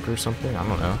Iraq or something? I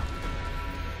don't know.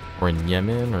 Or in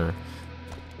Yemen or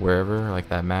wherever, like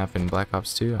that map in Black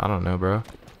Ops 2? I don't know, bro.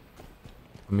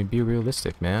 I mean, be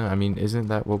realistic, man. I mean, isn't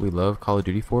that what we love Call of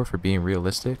Duty for being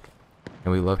realistic?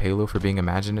 And we love Halo for being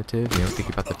imaginative, you know,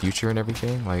 thinking about the future and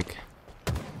everything. Like,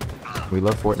 we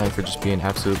love Fortnite for just being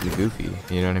absolutely goofy,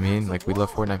 you know what I mean? Like, we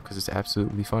love Fortnite because it's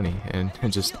absolutely funny and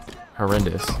just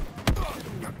horrendous.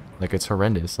 Like, it's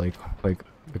horrendous. Like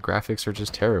the graphics are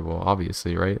just terrible,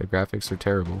 obviously, right? The graphics are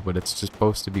terrible, but it's just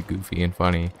supposed to be goofy and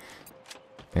funny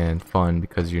and fun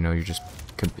because, you know, you're just,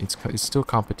 it's still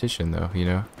competition though, you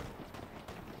know?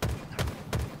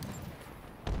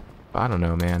 But I don't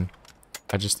know, man.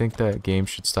 I just think that games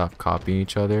should stop copying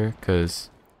each other, because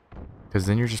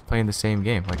then you're just playing the same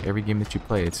game. Like every game that you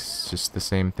play, it's just the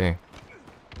same thing.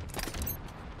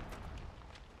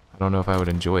 I don't know if I would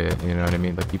enjoy it, you know what I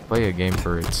mean? Like you play a game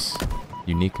for its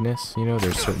uniqueness, you know?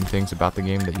 There's certain things about the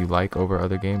game that you like over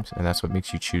other games, and that's what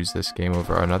makes you choose this game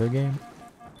over another game.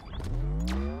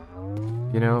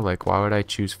 You know, like why would I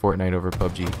choose Fortnite over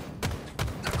PUBG?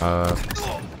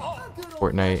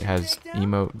 Fortnite has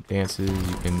emote dances,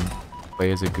 you can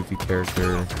play as a goofy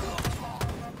character.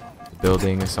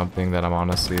 Building is something that I'm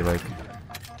honestly like,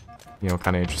 you know,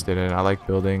 kind of interested in. I like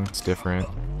building, it's different.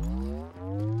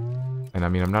 And I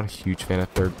mean, I'm not a huge fan of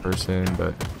third person,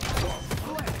 but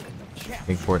I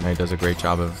think Fortnite does a great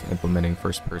job of implementing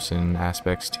first person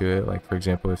aspects to it. Like for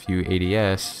example, if you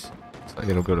ADS,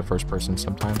 it'll go to first person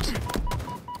sometimes.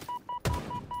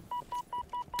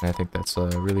 And I think that's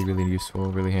really, really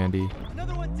useful, really handy.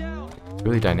 It's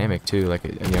really dynamic too, like,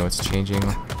 you know, it's changing,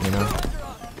 you know.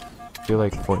 I feel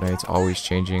like Fortnite's always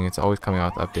changing, it's always coming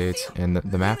out with updates, and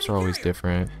the maps are always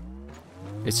different.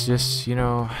 It's just, you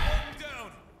know,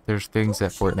 there's things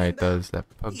that Fortnite does that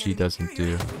PUBG doesn't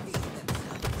do.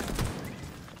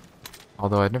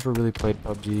 Although I've never really played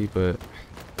PUBG, but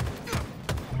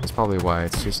that's probably why.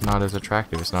 It's just not as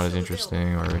attractive, it's not as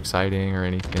interesting or exciting or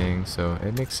anything, so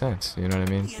it makes sense, you know what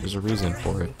I mean? There's a reason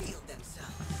for it.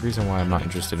 Reason why I'm not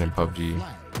interested in PUBG.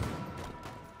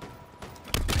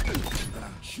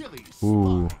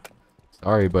 Ooh.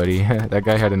 Sorry, buddy. That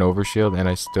guy had an overshield and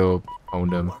I still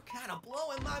owned him.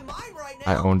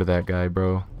 I owned that guy,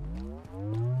 bro.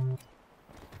 I'm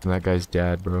that guy's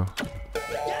dad, bro.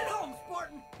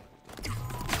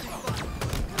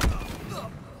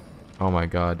 Oh my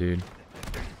god, dude.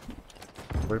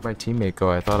 Where'd my teammate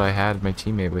go? I thought I had my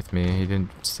teammate with me. He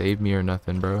didn't save me or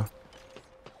nothing, bro.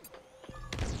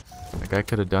 Like, I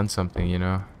could have done something, you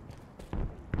know?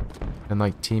 And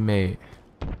like, teammate,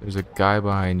 there's a guy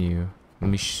behind you. Let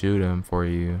me shoot him for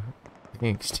you.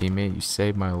 Thanks, teammate. You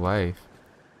saved my life.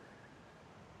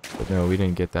 But no, we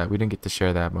didn't get that. We didn't get to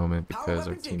share that moment because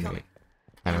our teammate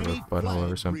kind of a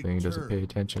butthole or something. He doesn't pay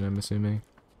attention, I'm assuming.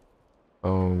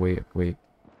 Oh, wait.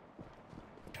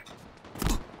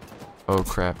 Oh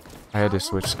crap. I had to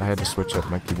switch up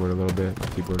my keyboard a little bit. My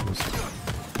keyboard was...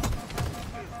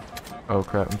 Oh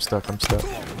crap, I'm stuck, I'm stuck.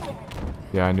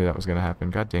 Yeah, I knew that was gonna happen.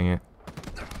 God dang it.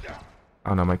 I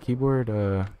don't know, my keyboard,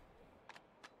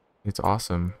 it's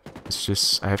awesome. It's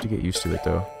just, I have to get used to it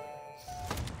though.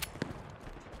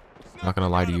 Not gonna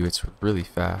lie to you, it's really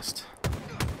fast.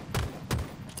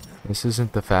 This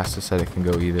isn't the fastest that it can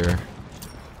go either.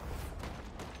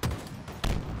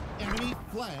 Enemy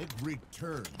flag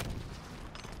returned.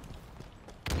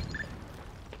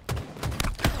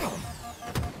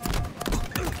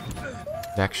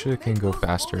 It actually can go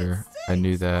faster. I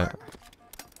knew that.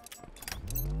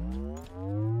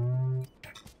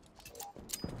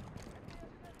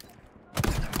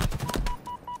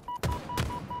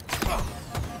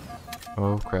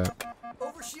 Oh crap.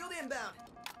 Overshield inbound.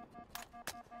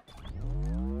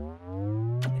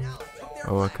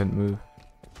 Oh, I couldn't move.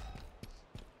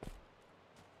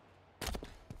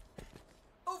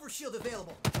 Overshield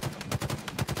available.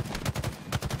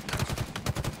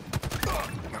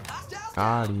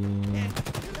 Got him. You're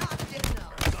not dead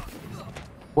enough.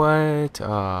 What?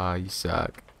 Ah, you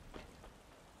suck.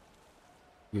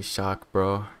 You suck,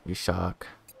 bro. You suck.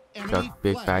 Enemy Suck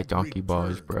big flag fat donkey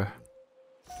balls, returned. bro.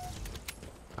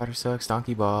 Otter sucks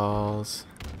donkey balls.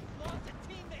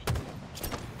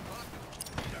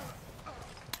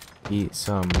 Eat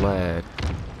some lead.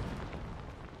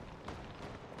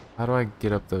 How do I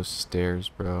get up those stairs,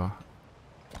 bro?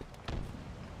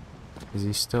 Is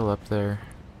he still up there?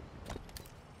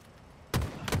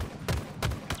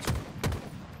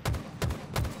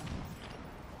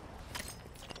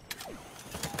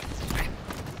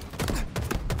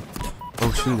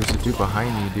 Oh shoot, there's a dude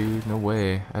behind me, dude. No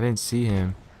way. I didn't see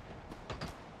him.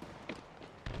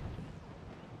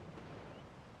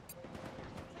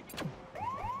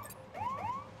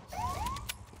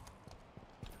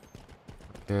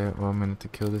 Okay, well I'm gonna have to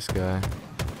kill this guy.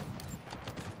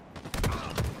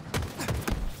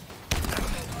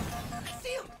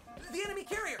 See him! The enemy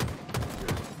carrier!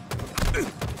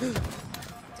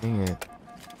 Dang it.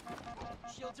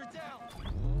 Shields are down!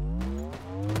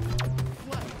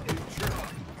 Flag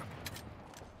returned.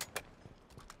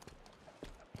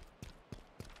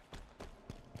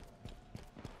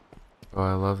 Oh,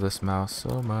 I love this mouse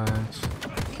so much.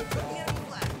 Keep the enemy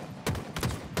flag.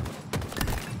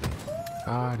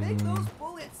 Got Make those him.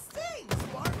 bullets sing,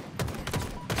 Spartan!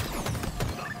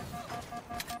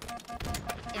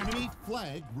 Enemy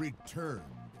flag returned.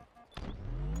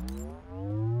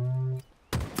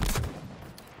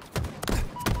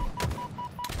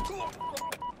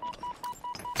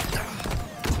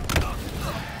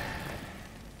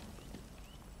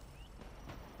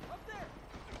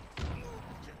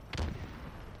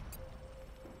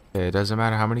 Okay, it doesn't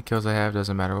matter how many kills I have,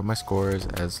 doesn't matter what my score is,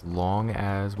 as long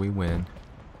as we win.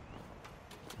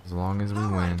 As long as we All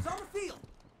right, win. it's on the field.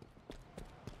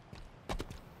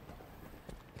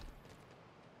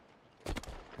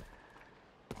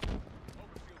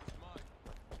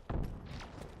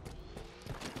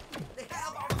 They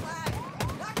have our flag.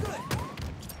 Not good.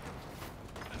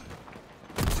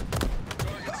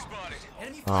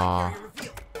 Enemy flag Aw. carrier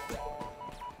revealed.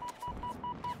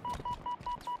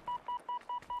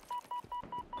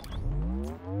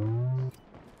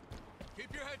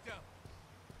 Keep your head down.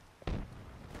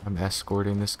 I'm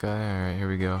escorting this guy. Alright, here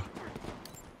we go.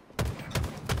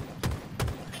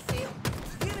 See him!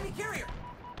 The enemy carrier!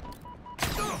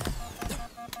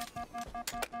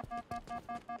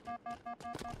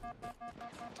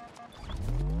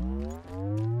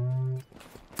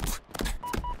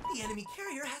 The enemy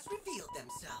carrier has revealed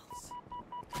themselves.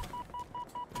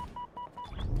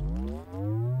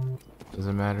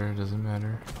 Doesn't matter, doesn't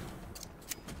matter.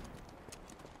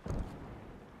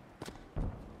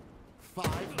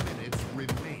 5 minutes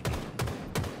remaining.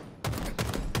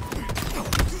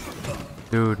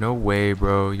 Dude, no way,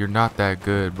 bro. You're not that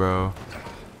good, bro.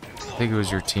 I think it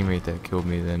was your teammate that killed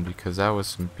me then, because that was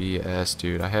some BS,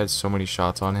 dude. I had so many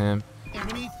shots on him.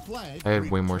 Enemy flag I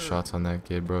had way more returned. shots on that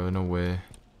kid, bro. No way.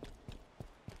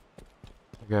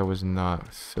 That guy was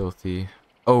not filthy.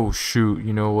 Oh, shoot.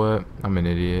 You know what? I'm an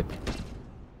idiot.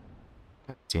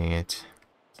 God dang it.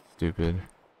 Stupid.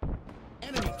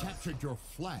 Enemy captured your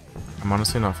flag. I'm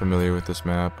honestly not familiar with this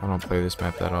map. I don't play this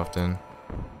map that often.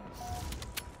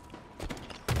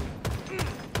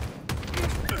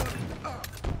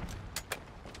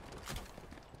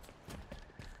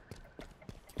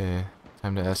 Okay,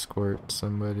 time to escort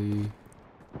somebody.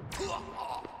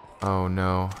 Oh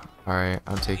no. Alright,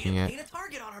 I'm taking it. Ain't a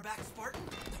target on our back, Spartan.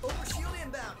 Overshield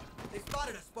inbound. They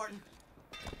spotted us, Spartan.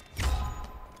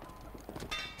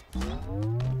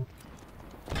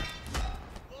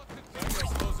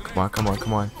 Come on, come on,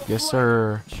 come on. Yes,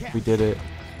 sir. We did it.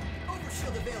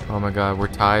 Overshield available. Oh my god, we're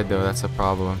tied though. That's a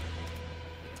problem.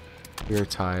 We are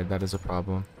tied. That is a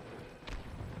problem.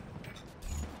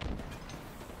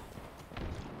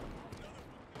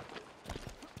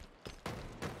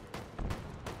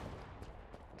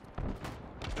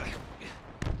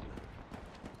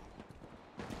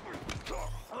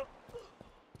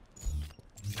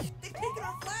 They've taken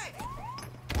our flag.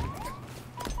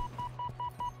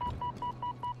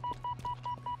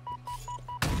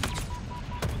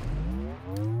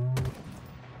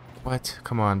 What?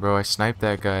 Come on, bro. I sniped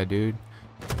that guy, dude.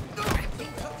 They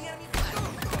took the enemy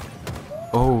flag.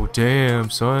 Oh, damn,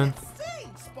 son.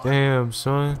 Insane, Spartan. Damn,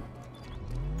 son.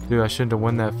 Dude, I shouldn't have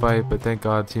won that fight, but thank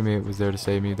God teammate was there to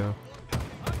save me, though.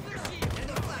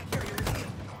 Enemy flag carrier is in.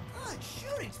 Good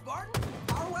shooting, Spartan.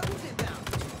 Our weapons inbound.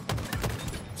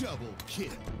 Double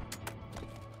kill.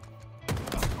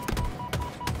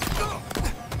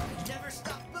 Never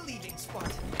stop believing,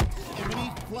 Spartan.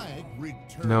 Enemy flag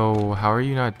returned. No, how are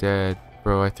you not dead?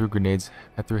 Bro, I threw grenades.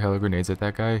 I threw hella grenades at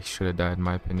that guy. He should have died in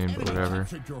my opinion, but Enemy whatever.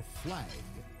 captured your flag.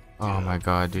 Oh my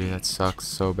god, dude, that sucks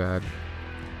so bad.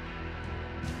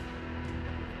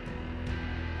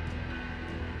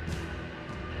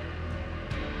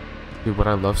 Dude, what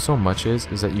I love so much is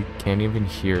that you can't even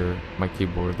hear my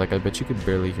keyboard. Like, I bet you could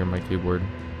barely hear my keyboard.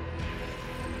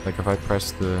 Like, if I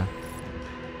press the...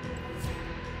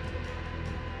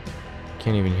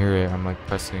 Can't even hear it. I'm like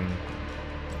pressing...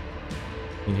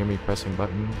 You can hear me pressing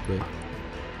buttons, but...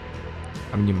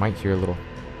 I mean, you might hear a little,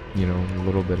 you know, a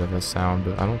little bit of a sound,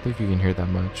 but I don't think you can hear that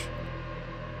much.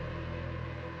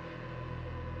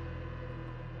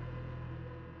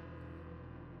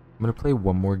 I'm gonna play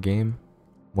one more game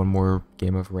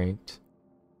of ranked.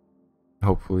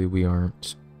 Hopefully we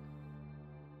aren't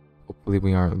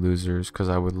losers, because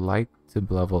I would like to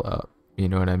level up. You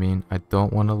know what I mean? I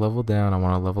don't want to level down, I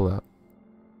want to level up.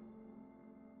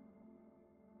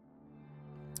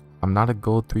 I'm not a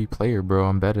gold 3 player, bro.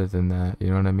 I'm better than that. You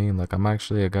know what I mean? Like, I'm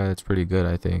actually a guy that's pretty good,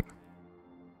 I think.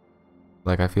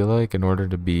 Like, I feel like in order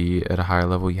to be at a higher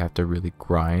level, you have to really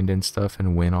grind and stuff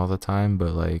and win all the time.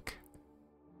 But, like,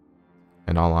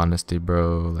 in all honesty,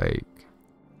 bro, like,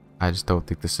 I just don't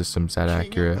think the system's that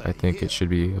accurate. I think it should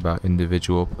be about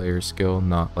individual player skill,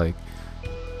 not, like,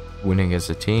 winning as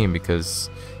a team.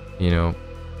 Because, you know,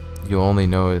 you'll only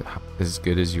know as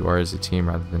good as you are as a team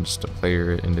rather than just a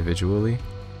player individually.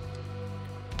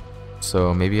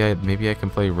 So maybe I can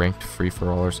play ranked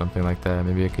free-for-all or something like that.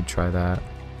 Maybe I could try that.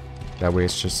 That way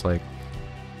it's just like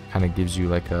kind of gives you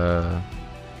like a,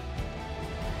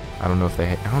 I don't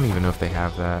even know if they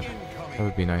have that. That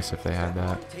would be nice if they had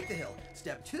that. Take the hill.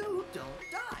 Step 2, don't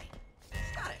die.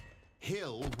 Got it.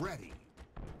 Hill ready.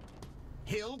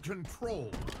 Hill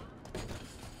control.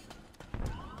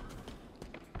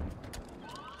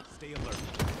 Stay alert.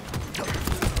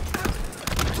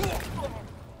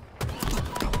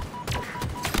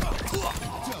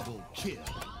 Double kill.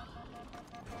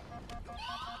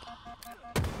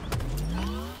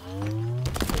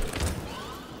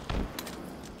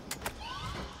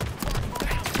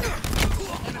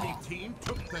 Enemy team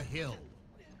took the hill.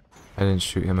 I didn't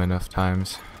shoot him enough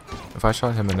times. If I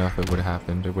shot him enough, it would have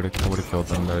happened. I would have killed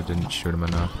him, but I didn't shoot him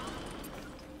enough.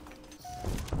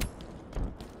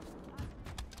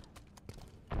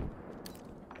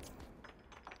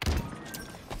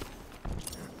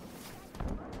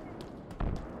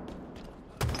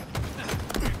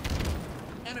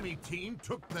 Enemy team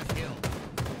took the hill.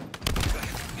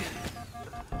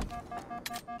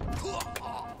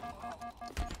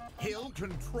 Hill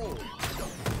control.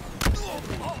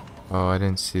 Oh, I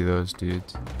didn't see those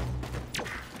dudes.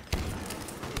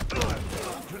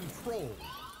 Control.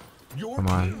 Your Come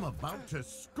on. team about to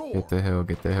score. Get the hill,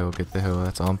 get the hill, get the hill.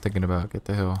 That's all I'm thinking about. Get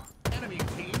the hill. Enemy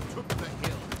team took the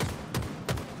hill.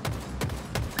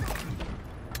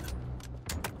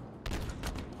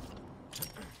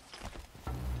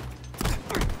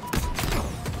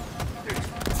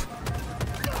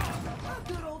 A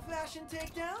good old-fashioned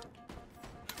takedown.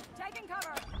 Taking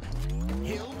cover.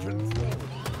 Hill control.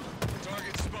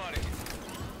 Target spotted.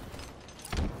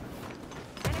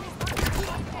 Enemy spotted.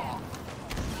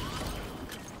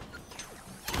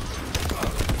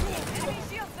 Enemy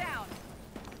shield down.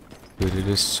 Dude, it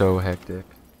is so hectic.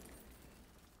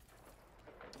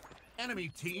 Enemy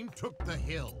team took the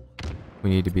hill. We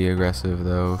need to be aggressive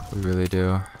though. We really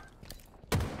do.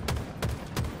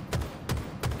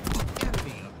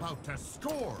 Enemy about to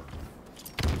score.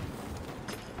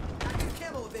 Active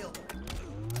camo available.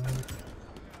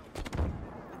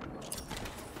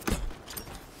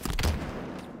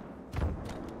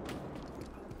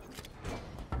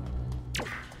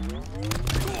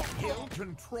 Hill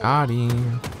control. Got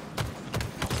him.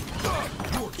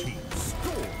 Your team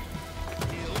score.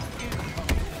 Hill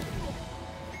incoming.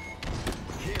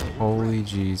 Holy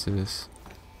Jesus.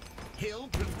 Hill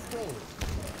control.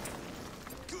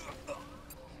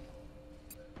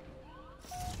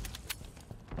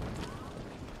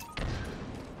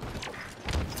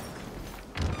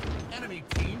 Enemy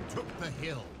team took the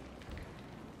hill.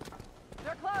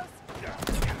 They're close.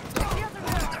 Shields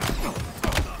are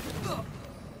down.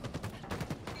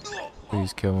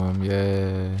 Please kill him.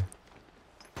 Yeah.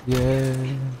 Yeah.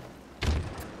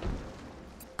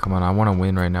 Come on, I want to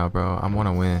win right now, bro. I want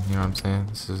to win. You know what I'm saying?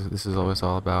 This is what it's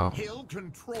all about. Hill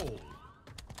control.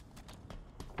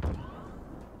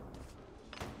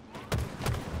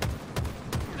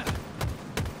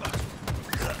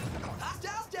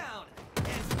 Hostiles down.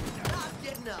 And not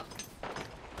getting up.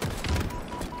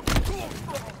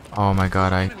 Oh my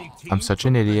god, I'm such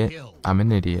an idiot. I'm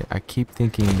an idiot. I keep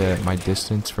thinking that my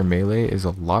distance for melee is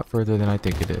a lot further than I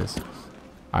think it is.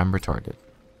 I'm retarded.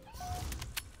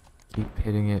 Keep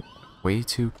hitting it way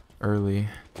too early.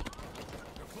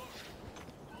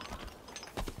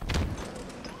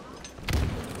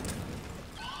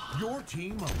 Your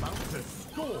team about to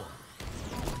score.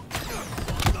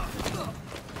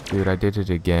 Dude, I did it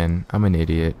again. I'm an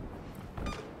idiot.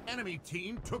 Enemy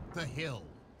team took the hill.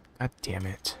 God damn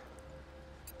it.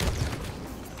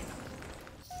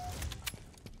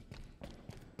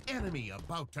 Enemy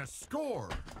about to score.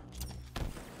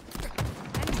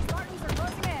 Enemy Spartans are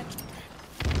closing in.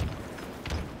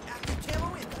 Active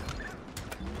camo in.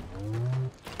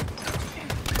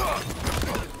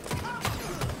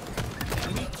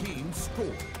 Enemy team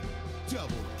score.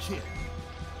 Double kill.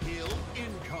 Hill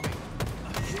incoming.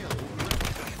 Hill.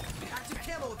 Active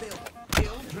camo available.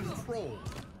 Hill control.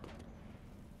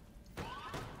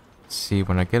 See,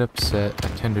 when I get upset, I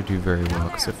tend to do very well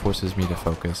because it forces me to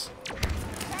focus.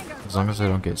 As long as I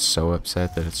don't get so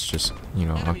upset that it's just, you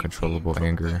know, Enemy uncontrollable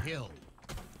team took the anger. hill.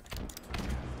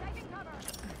 Taking cover.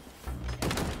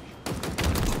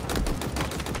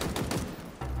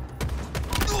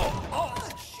 Oh,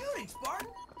 good shooting, Spartan.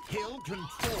 Hill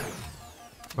control.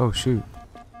 Oh, shoot.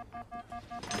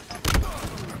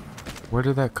 Where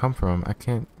did that come from? I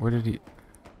can't... Where did he...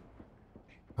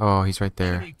 Oh, he's right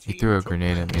there. He threw a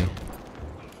grenade at me.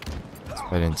 That's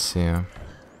why I didn't see him.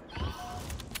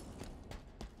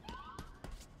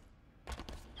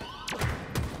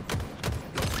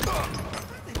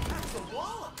 They packed the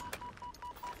wall up.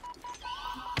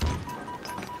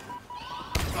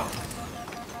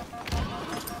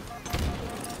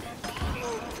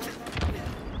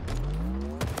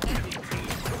 Enemy team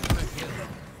took the hill.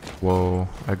 Whoa,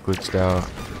 I glitched out.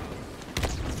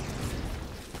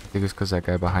 I think it's because that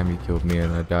guy behind me killed me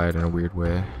and I died in a weird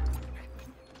way.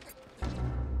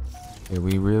 Yeah,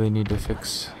 we really need to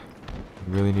fix...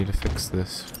 We really need to fix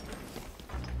this.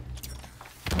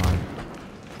 Come on.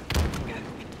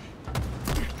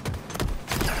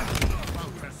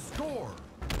 About to score.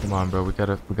 Come on, bro. We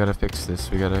gotta fix this.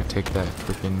 We gotta take that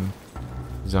freaking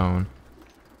zone.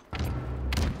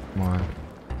 Come on.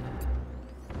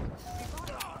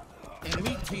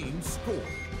 Enemy team score.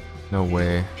 No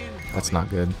way. That's not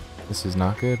good. This is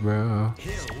not good, bro.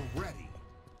 Hill ready.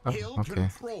 Oh, Hill okay.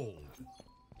 controlled.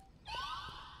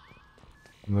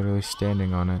 I'm literally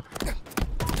standing on it.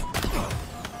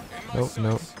 Nope,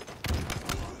 nope.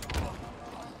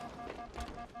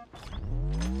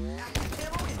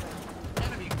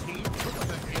 Enemy team took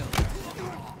the hill.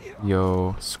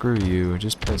 Yo, screw you.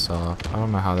 Just piss off. I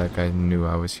don't know how that guy knew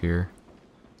I was here.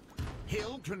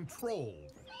 Hill controlled.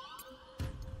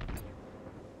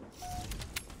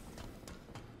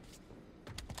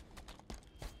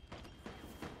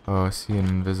 Oh, I see an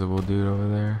invisible dude over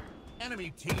there.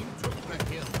 Enemy team took the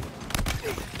hill.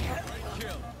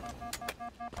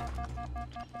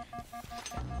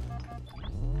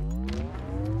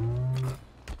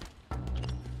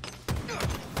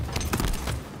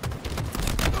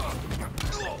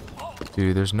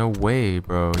 Dude, there's no way,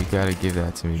 bro. You gotta give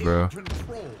that to me, bro. Hill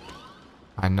controlled.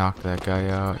 I knocked that guy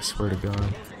out. I swear to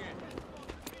God.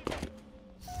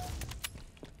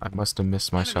 I must have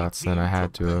missed my shots then. I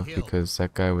had to have because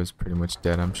that guy was pretty much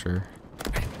dead, I'm sure.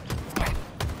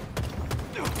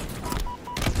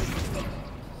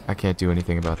 I can't do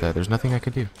anything about that. There's nothing I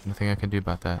can do. Nothing I can do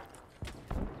about that.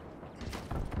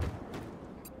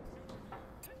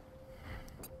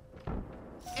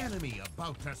 Enemy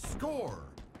about to score.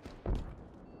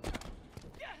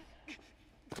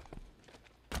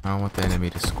 I don't want the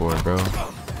enemy to score, bro.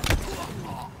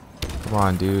 Come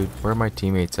on, dude. Where are my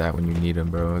teammates at when you need them,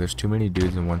 bro? There's too many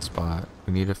dudes in one spot.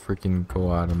 We need to freaking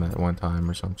go at them at one time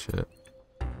or some shit.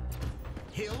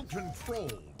 Hill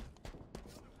controlled.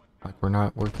 Like, we're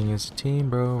not working as a team,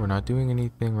 bro. We're not doing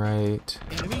anything right.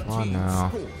 Enemy Come on team now.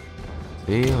 scored.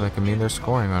 See, like, I mean, they're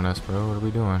scoring on us, bro. What are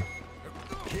we doing?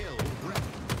 Kill Greg.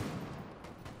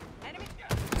 Enemy.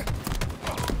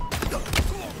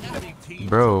 Enemy team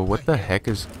Bro, took what the hit. heck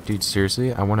is... Dude,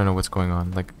 seriously? I want to know what's going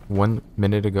on. Like, 1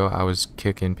 minute ago, I was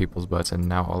kicking people's butts, and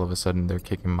now all of a sudden, they're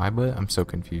kicking my butt? I'm so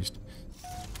confused.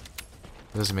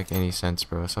 It doesn't make any sense,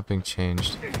 bro. Something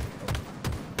changed.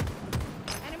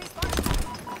 Enemy spotted.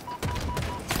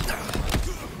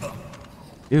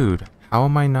 Dude, how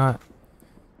am I not...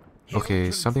 Hill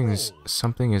Okay, something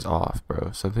is off,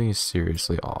 bro. Something is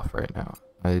seriously off right now.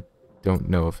 I don't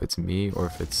know if it's me or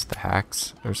if it's the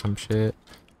hacks or some shit.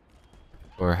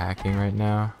 Or hacking right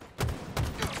now.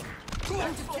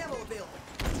 Tons of camo available.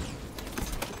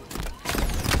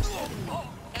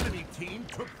 Enemy team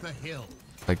took the hill.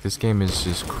 Like, this game is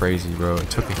just crazy, bro. It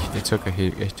took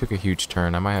a huge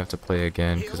turn. I might have to play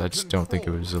again because I just don't think it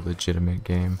was a legitimate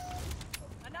game.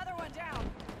 Another one down.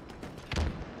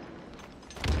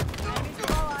 Enemies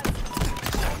below us.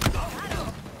 Got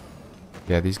him.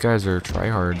 Yeah, these guys are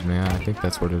tryhards, man. I think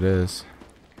that's what it is.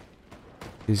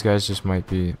 These guys just might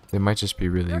be... They might just be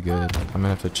really good. I'm gonna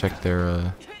have to check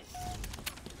their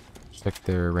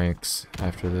ranks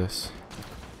after this.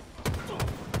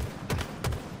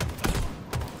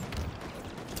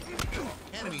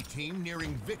 Enemy team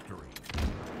nearing victory.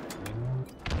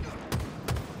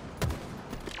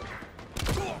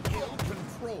 Hill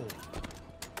control.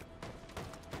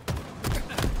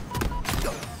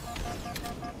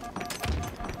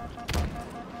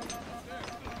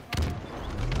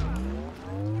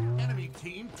 Enemy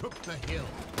team took the hill.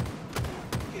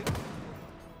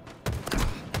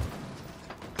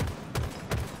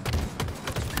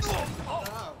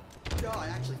 Oh, God, I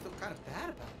actually feel kind of bad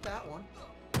about that one.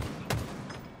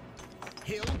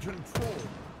 Hill control.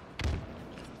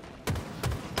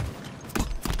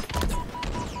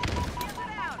 Shields are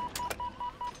down.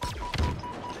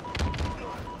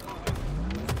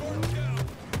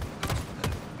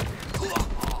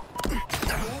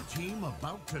 Your team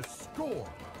about to score.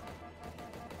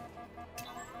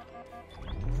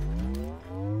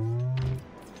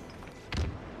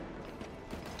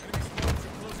 Enemy squads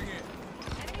are closing in.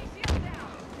 Enemy shield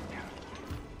down.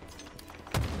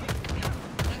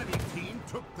 Enemy team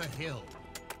took the hill.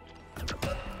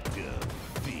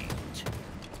 Defeat.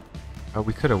 Oh,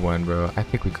 we could have won, bro. I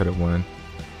think we could have won.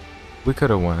 We could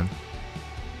have won.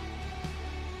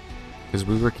 Because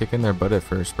we were kicking their butt at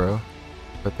first, bro.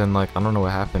 But then, like, I don't know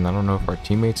what happened. I don't know if our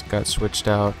teammates got switched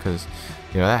out. Because,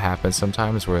 you know, that happens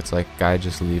sometimes where it's like, guy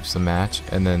just leaves the match.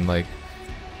 And then, like,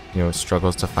 you know,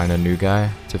 struggles to find a new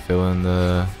guy to fill in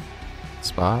the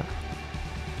spot.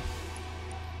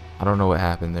 I don't know what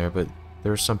happened there, but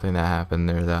there was something that happened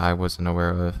there that I wasn't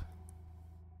aware of.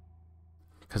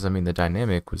 Because, I mean, the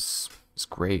dynamic was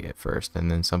great at first, and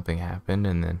then something happened,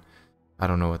 and then I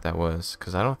don't know what that was.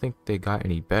 Because I don't think they got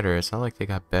any better. It's not like they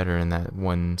got better in that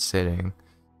one sitting.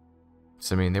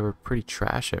 So, I mean, they were pretty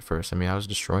trash at first. I mean, I was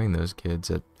destroying those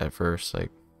kids at first. Like,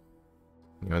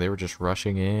 you know, they were just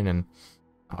rushing in, and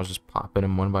I was just popping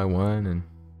them one by one, and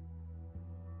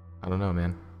I don't know,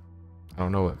 man. I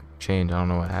don't know what changed. I don't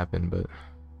know what happened, but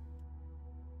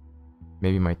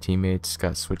maybe my teammates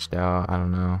got switched out. I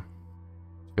don't know.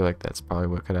 I feel like that's probably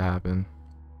what could have happened.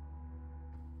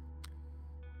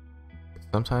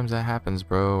 Sometimes that happens,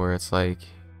 bro, where it's like,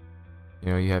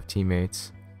 you know, you have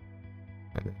teammates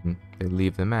and then they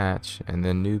leave the match and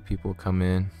then new people come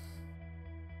in.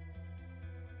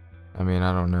 I mean,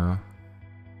 I don't know.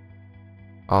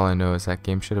 All I know is that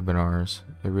game should have been ours.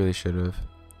 It really should have.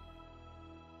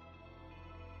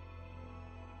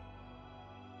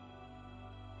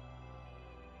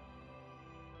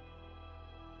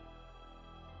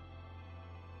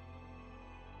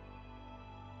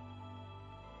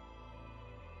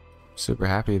 Super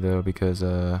happy though, because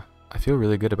I feel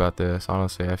really good about this.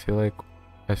 Honestly, I feel like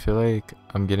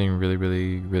I'm getting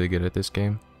really good at this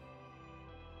game.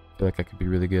 I feel like I could be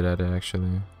really good at it,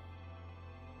 actually.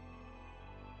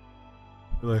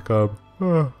 I feel like I'm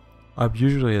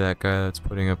usually that guy that's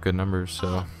putting up good numbers,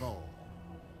 so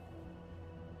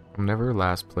I'm never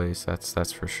last place.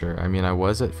 That's for sure. I mean, I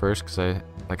was at first because I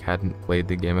like hadn't played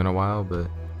the game in a while, but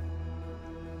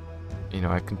you know,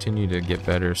 I continue to get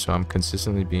better, so I'm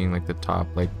consistently being like the top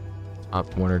 1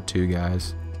 or 2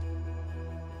 guys.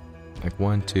 Like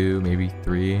 1, 2, maybe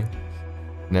 3.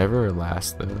 Never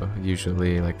last though.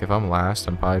 Usually, like if I'm last,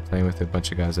 I'm probably playing with a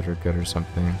bunch of guys that are good or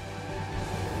something. Round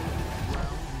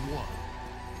 1.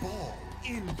 Ball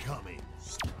incoming.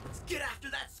 Let's get after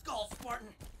that skull, Spartan.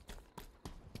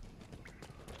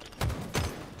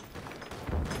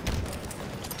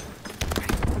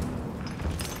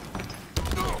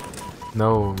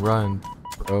 No, run,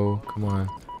 bro. Come on.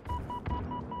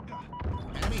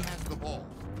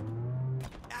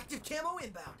 Active camo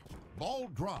inbound. Ball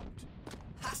dropped.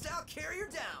 Hostile carrier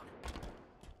down.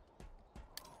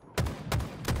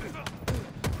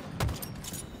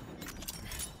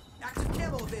 Active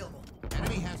camo available.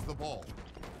 Enemy has the ball.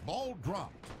 Ball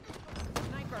dropped.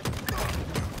 Sniper.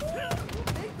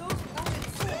 Make those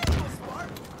bullets so smart.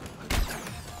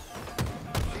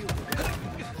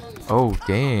 Oh,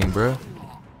 dang, bro.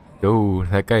 Yo,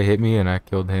 that guy hit me and I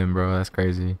killed him, bro. That's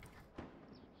crazy.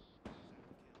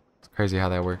 It's crazy how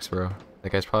that works, bro.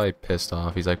 That guy's probably pissed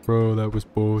off. He's like, bro, that was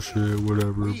bullshit,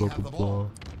 whatever, We blah, have blah, the blah.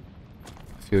 ball.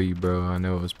 I feel you, bro. I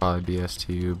know it was probably BS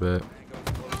to you, but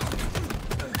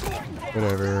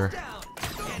whatever. Down.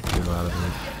 Get out of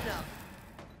it. Get enough.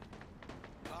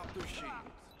 Pop their shields.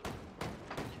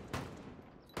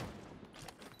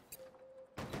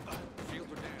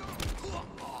 Shields are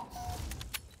down.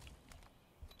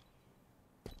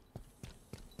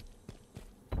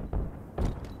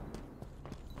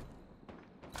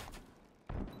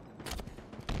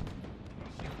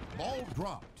 Ball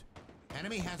dropped.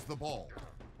 Enemy has the ball.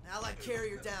 Allied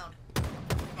carrier down.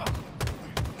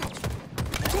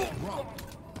 Ball dropped.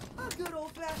 A good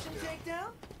old-fashioned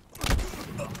takedown.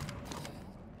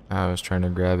 I was trying to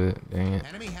grab it. Dang it.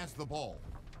 Enemy has the ball.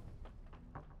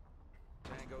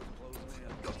 Tango's closing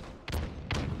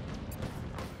in.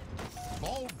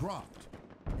 Ball dropped.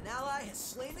 An ally has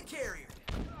slain the carrier.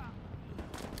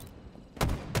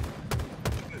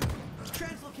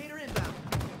 Translocator inbound.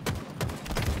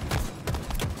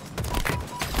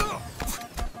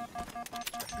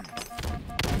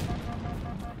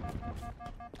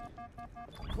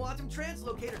 Quantum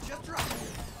translocator just dropped.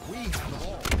 We have the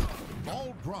ball.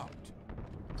 Ball dropped.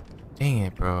 Dang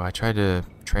it, bro. I tried to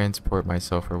transport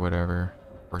myself or whatever.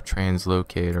 Or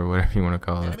translocate or whatever you want to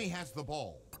call it. Enemy has the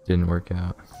ball. Didn't work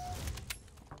out.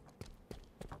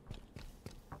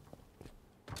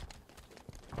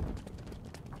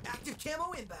 Active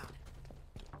camo inbound.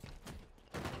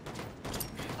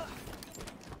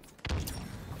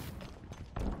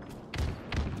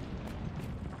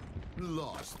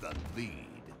 Lost the lead.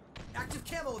 Active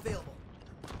camo available.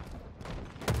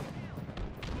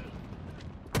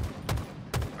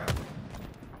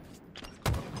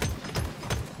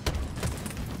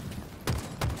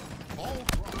 Ball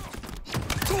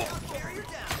dropped. Carrier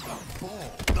down.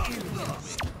 Ball incoming.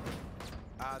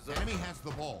 Enemy has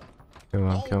the ball. Kill him,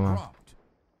 Ball kill him. dropped.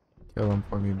 Kill him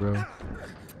for me, bro. Yes,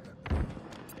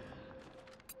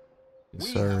 We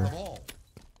have sir. the ball.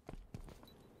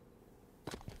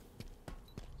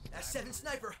 S7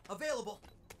 sniper available.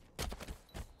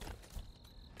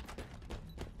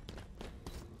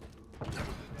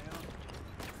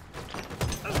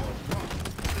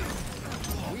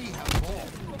 We have the ball.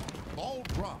 Ball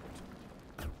dropped.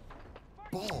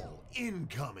 Ball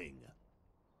incoming.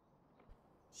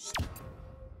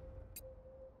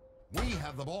 We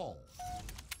have the ball.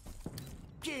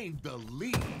 Gained the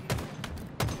lead.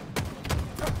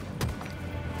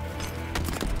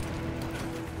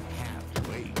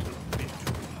 Halfway to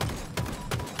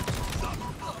victory.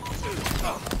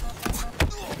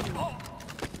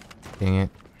 Dang it.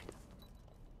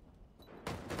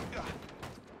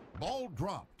 Ball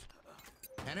dropped.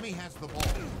 Enemy has the ball.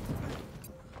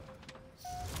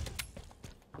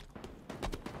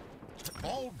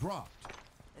 Ball dropped.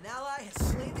 An ally has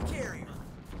slain the carrier.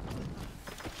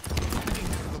 Enemy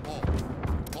has the ball.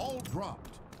 Ball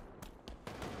dropped.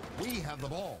 We have the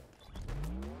ball.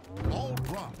 Ball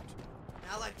dropped.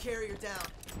 Allied carrier down.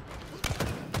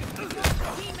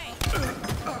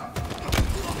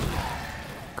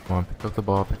 Come on, pick up the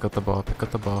ball, pick up the ball, pick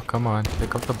up the ball. Come on,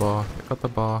 pick up the ball, pick up the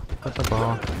ball, pick up the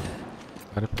ball.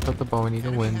 Gotta pick up the ball. We need to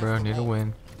Enemy win, has bro. the Need to ball.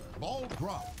 win. Ball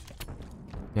dropped.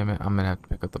 Damn it, I'm gonna have to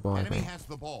pick up the ball, I Enemy think. has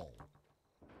the ball.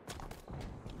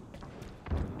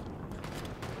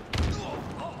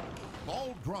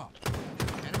 Ball dropped.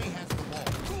 Enemy has the ball.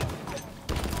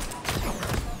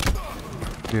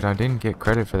 Dude, I didn't get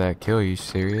credit for that kill. You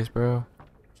serious, bro?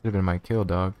 Should have been my kill,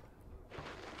 dog.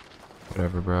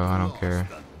 Whatever, bro. I don't Lost care.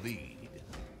 the lead.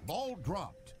 Ball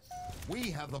dropped.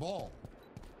 We have the ball.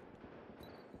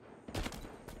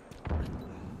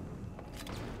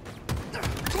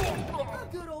 A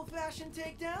good old-fashioned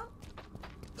takedown.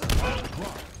 Ball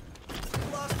dropped.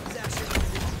 Lost possession.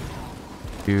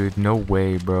 Dude, no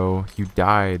way, bro. You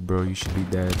died, bro. You should be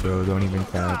dead, bro. Don't even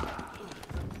cap.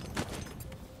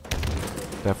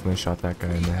 Definitely shot that guy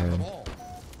in the We have the head. ball.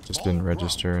 Just Ball didn't dropped.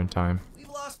 register in time. We've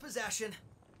lost possession.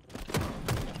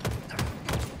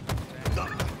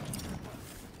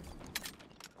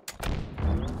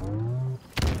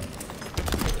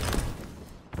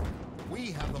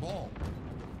 We have the ball.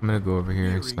 I'm gonna go over here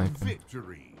and Nearing snipe him.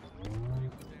 victory.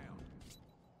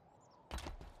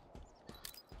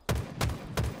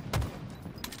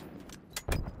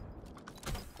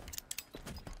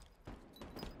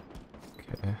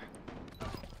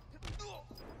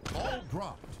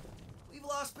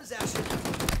 lost possession.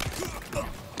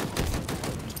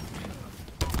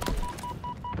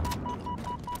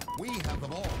 We have the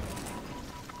ball.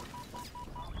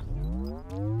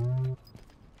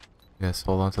 Yes,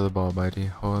 hold on to the ball, buddy.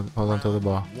 Hold on to the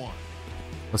ball. Round one.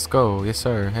 Let's go. Yes,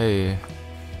 sir. Hey.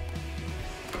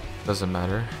 Doesn't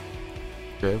matter.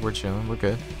 Good. We're chilling. We're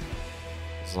good.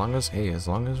 As long as we're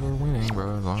winning,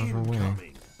 bro. As long as we're winning.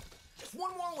 Incoming. Just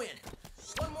one more win.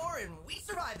 One more and we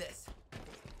survive this.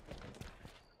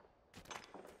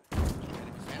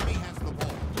 Enemy has the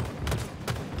ball.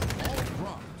 Ball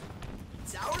dropped.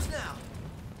 It's ours now.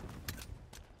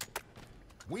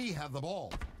 We have the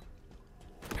ball.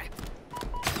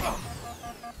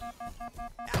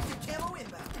 Active camo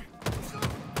inbound.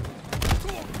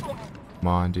 Come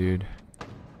on, dude.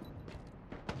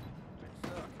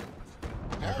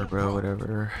 Whatever, bro.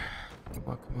 Whatever. Come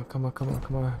on, come on, come on, come on,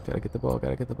 come on. Gotta get the ball.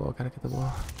 Gotta get the ball. Gotta get the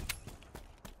ball.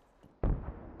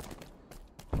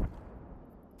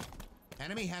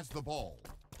 Enemy has the ball.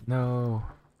 No.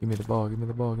 Give me the ball. Give me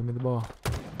the ball. Give me the ball.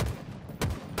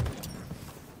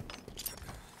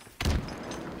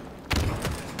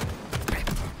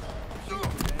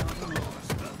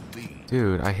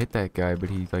 Dude, I hit that guy, but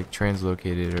he like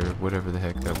translocated or whatever the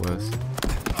heck that was.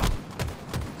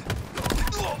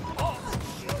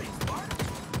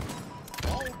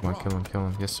 Come on, kill him, kill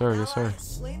him. Yes, sir. Yes, sir.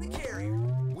 Allies slain the carrier.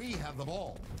 We have the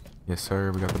ball. Yes,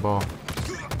 sir. We got the ball.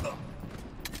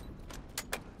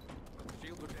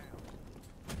 Shields are down.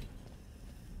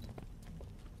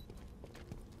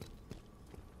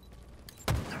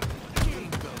 Gain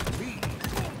the lead.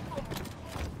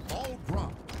 Ball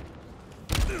dropped.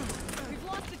 We've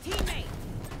lost a teammate.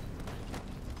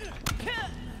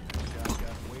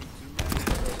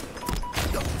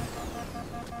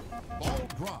 Ball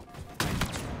dropped.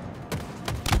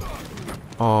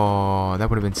 Oh, that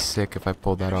would have been sick if I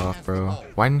pulled that off, bro.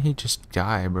 Why didn't he just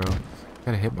die, bro?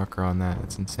 Got a hit marker on that.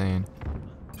 That's insane.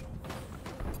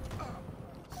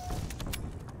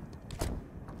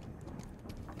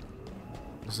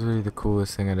 This is really the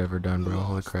coolest thing I'd ever done, bro.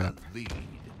 Holy crap. Lead.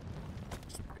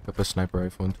 Pick up a sniper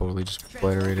rifle and totally just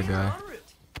obliterate a guy. En route.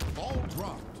 Ball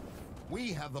dropped.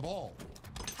 We have the ball.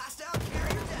 Hostile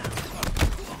carrier down.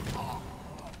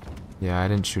 Yeah, I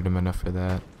didn't shoot him enough for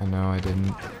that. I know I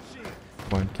didn't.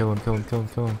 Come on, kill him, kill him, kill him,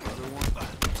 kill him.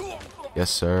 Yes,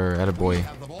 sir. We Attaboy.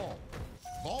 have the ball.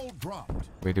 Ball dropped.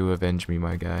 Way to avenge me,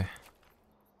 my guy.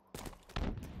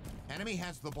 Enemy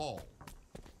has the ball.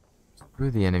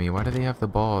 Screw the enemy. Why do they have the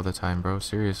ball all the time, bro?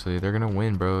 Seriously, they're gonna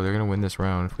win, bro. They're gonna win this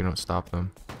round if we don't stop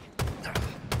them.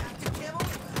 Active camo inbound.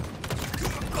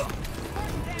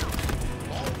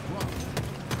 Ball dropped.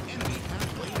 Enemy has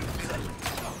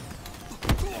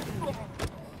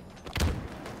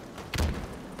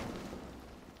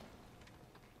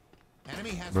the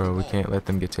Enemy has Bro, the we ball. can't let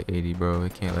them get to 80, bro. We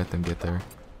can't let them get there.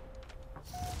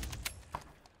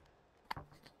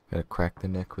 Gotta crack the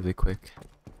neck really quick.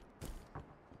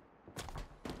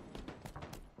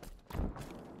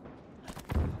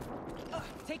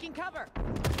 Taking cover.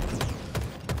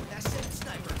 That's it,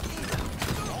 sniper. Inbound.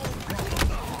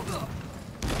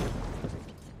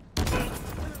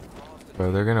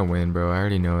 Bro, they're gonna win, bro. I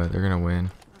already know it. They're gonna win.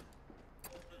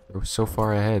 They're so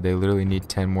far ahead. They literally need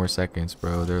 10 more seconds,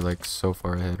 bro. They're like so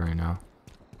far ahead right now.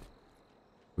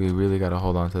 We really gotta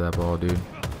hold on to that ball, dude.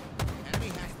 Enemy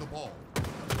has the ball. Ball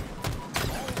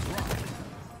dropped.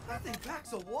 That thing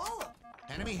packs a wallop.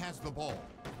 Enemy has the ball.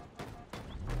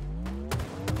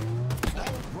 Ball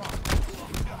dropped.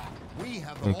 We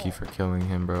have the Thank ball. you for killing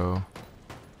him, bro.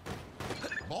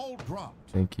 Ball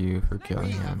dropped. Thank you for We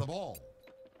killing have him. the ball.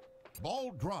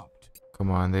 Ball dropped. Come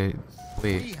on, they... We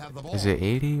Wait, have the ball. is it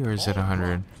 80 or is it Ball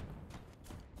 100?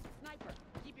 Sniper,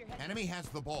 keep your head. Enemy has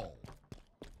the ball.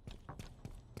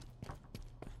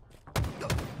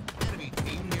 Enemy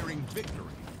team nearing victory.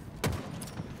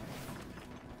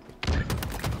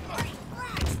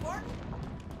 Right, Spartan.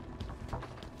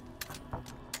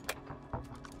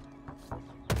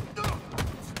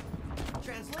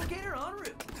 Translocator en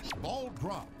route. Ball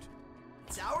dropped.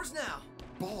 It's ours now.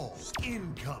 Ball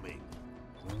incoming.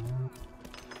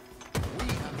 We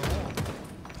have the ball.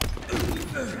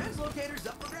 Translocator's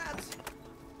up for grabs.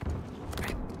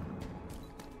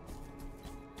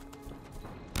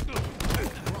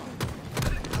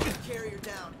 Carrier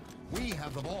down. We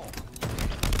have the ball.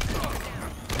 Ball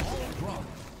dropped.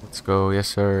 Let's go, yes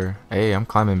sir. Hey, I'm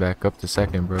climbing back up to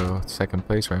second, bro. Second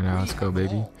place right now. Let's go,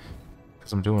 baby.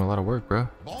 Cause I'm doing a lot of work, bro.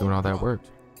 Doing all that work.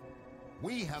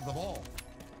 We have the ball.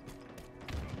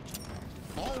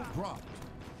 Ball dropped.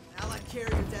 Allied carrier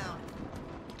down.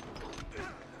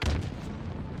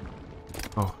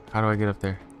 Oh, how do I get up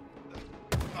there?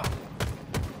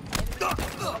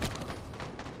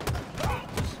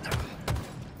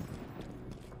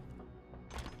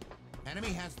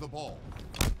 Enemy has the ball.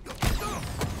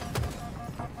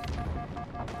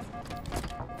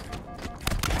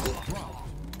 Dropped.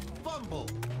 Fumble.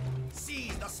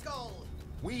 Seize the skull.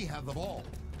 We have the ball.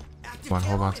 Active Come on,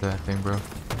 hold camo on to that thing, bro.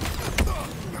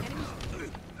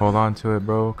 Hold on to it,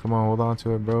 bro. Come on, hold on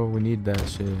to it, bro. We need that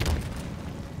shit.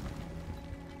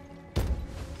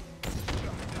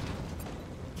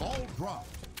 Ball dropped.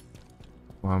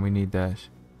 Come on, we need that.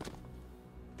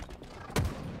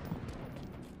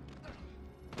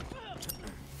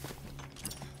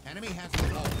 Enemy has the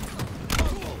ball.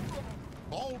 Fumble.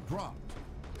 Ball dropped.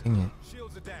 Dang it.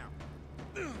 Shields are down.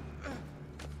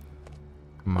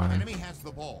 Come on. Enemy has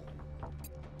the ball.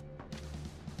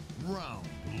 Round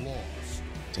lost.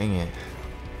 Dang it.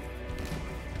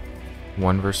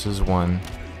 1 versus 1.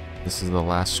 This is the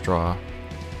last straw.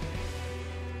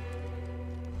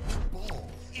 Ball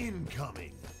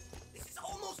incoming. This is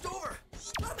almost over.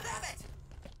 Let him have it.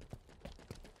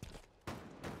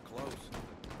 Close.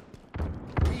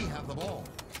 We have the ball.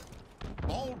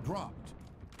 Ball dropped.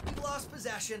 We've lost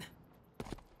possession.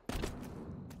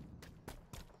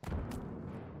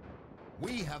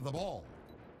 We have the ball.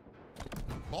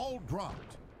 Ball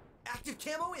dropped. Active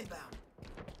camo inbound.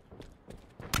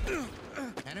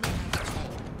 Enemy has the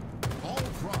ball. Ball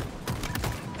dropped.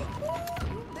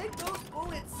 Make those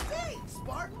bullets sting,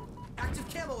 Spartan. Active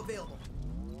camo available.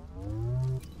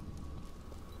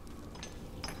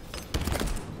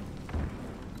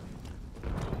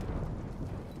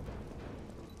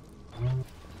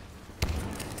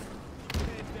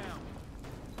 Head down.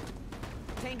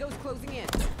 Tango's closing in.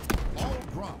 Ball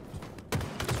dropped.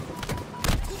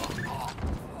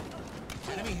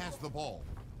 Enemy has the ball.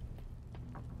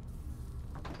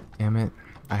 Damn it.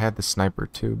 I had the sniper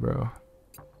too, bro.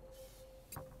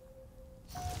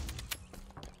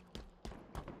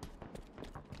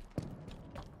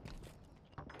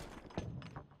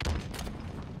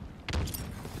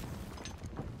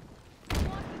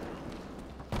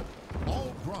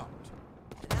 Ball dropped.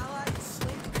 An ally is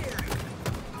slain to carry.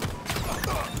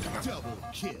 Double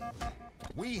kill.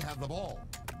 We have the ball.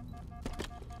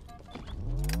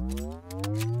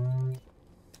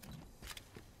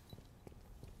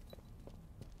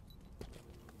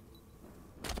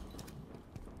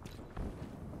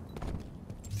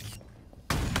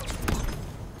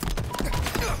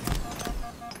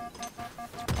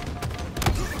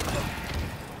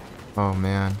 Oh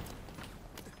man.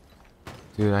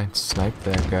 Dude, I sniped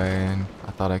that guy and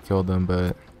I thought I killed him,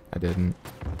 but I didn't.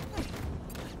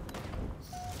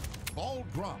 Ball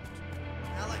dropped.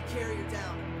 Ally carrier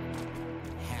down.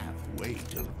 Halfway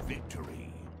to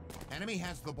victory. Enemy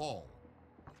has the ball.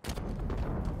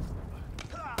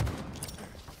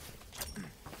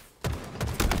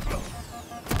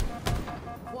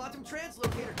 Quantum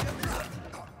translocator just dropped.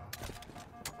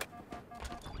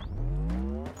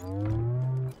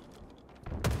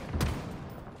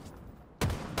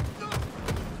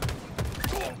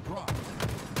 Ball dropped.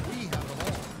 We have the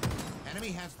ball.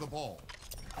 Enemy has the ball.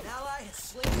 An ally has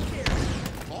slain the carrier.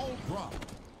 Ball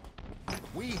dropped.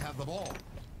 We have the ball.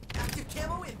 Active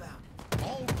camo inbound.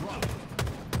 Ball dropped.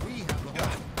 We have the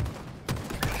ball.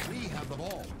 We have the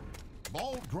ball.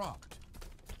 Ball dropped.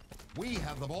 We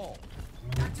have the ball.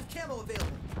 Active camo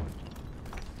available.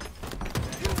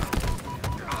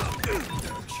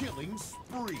 Killing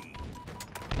spree.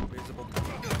 Visible.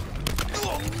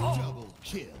 Double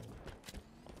kill.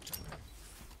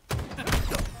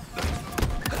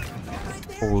 Right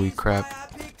there Holy is crap. why I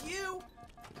picked you.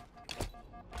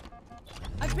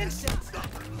 I've been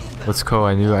Inbound. Let's go.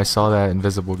 I knew I saw that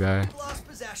invisible guy. We've lost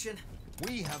possession.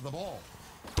 We have the ball.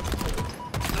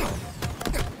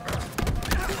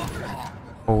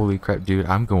 Holy crap, dude.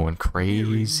 I'm going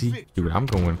crazy. Dude, I'm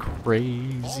going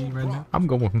crazy right now. I'm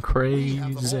going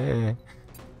crazy.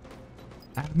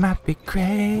 I might be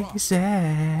crazy.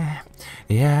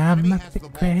 Yeah, I might be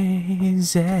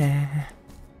crazy.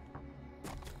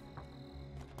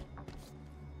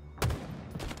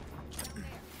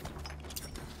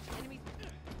 enemy.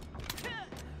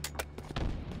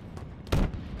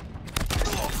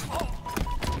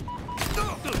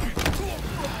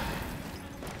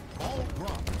 Ball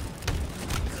dropped.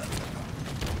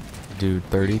 Dude,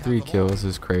 33 kills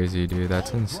is crazy, dude.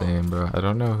 That's insane, bro. I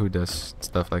don't know who does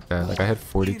stuff like that. Like, I had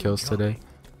 40 kills today.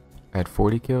 I had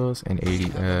 40 kills and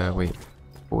 80, wait,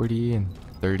 40 and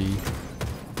 30.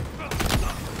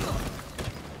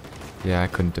 Yeah, I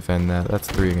couldn't defend that. That's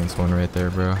 3 against 1 right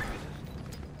there, bro.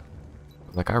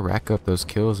 Like, I rack up those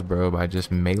kills, bro, by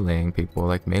just meleeing people.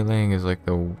 Like, meleeing is like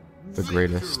the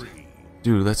greatest. Victory.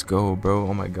 Dude, let's go, bro.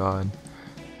 Oh my god.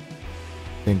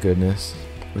 Thank goodness.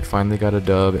 We finally got a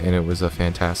dub, and it was a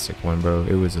fantastic one, bro.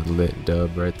 It was a lit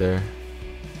dub right there.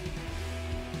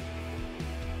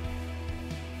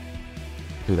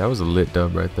 Dude, that was a lit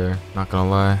dub right there. Not gonna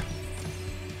lie.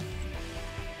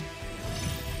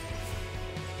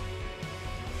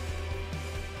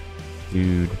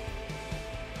 Dude.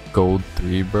 Gold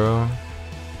 3, bro.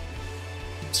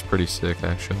 It's pretty sick,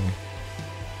 actually.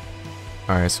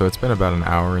 Alright, so it's been about an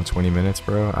hour and 20 minutes,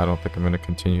 bro. I don't think I'm gonna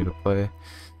continue to play.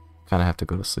 Kind of have to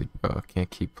go to sleep, bro. I can't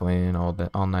keep playing all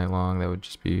night long. That would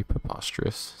just be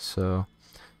preposterous. So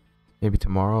maybe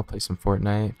tomorrow I'll play some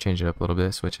Fortnite, change it up a little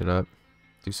bit, switch it up,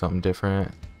 do something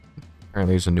different.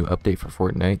 Apparently there's a new update for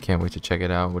Fortnite. Can't wait to check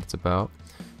it out, what it's about.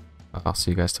 I'll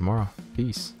see you guys tomorrow.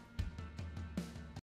 Peace.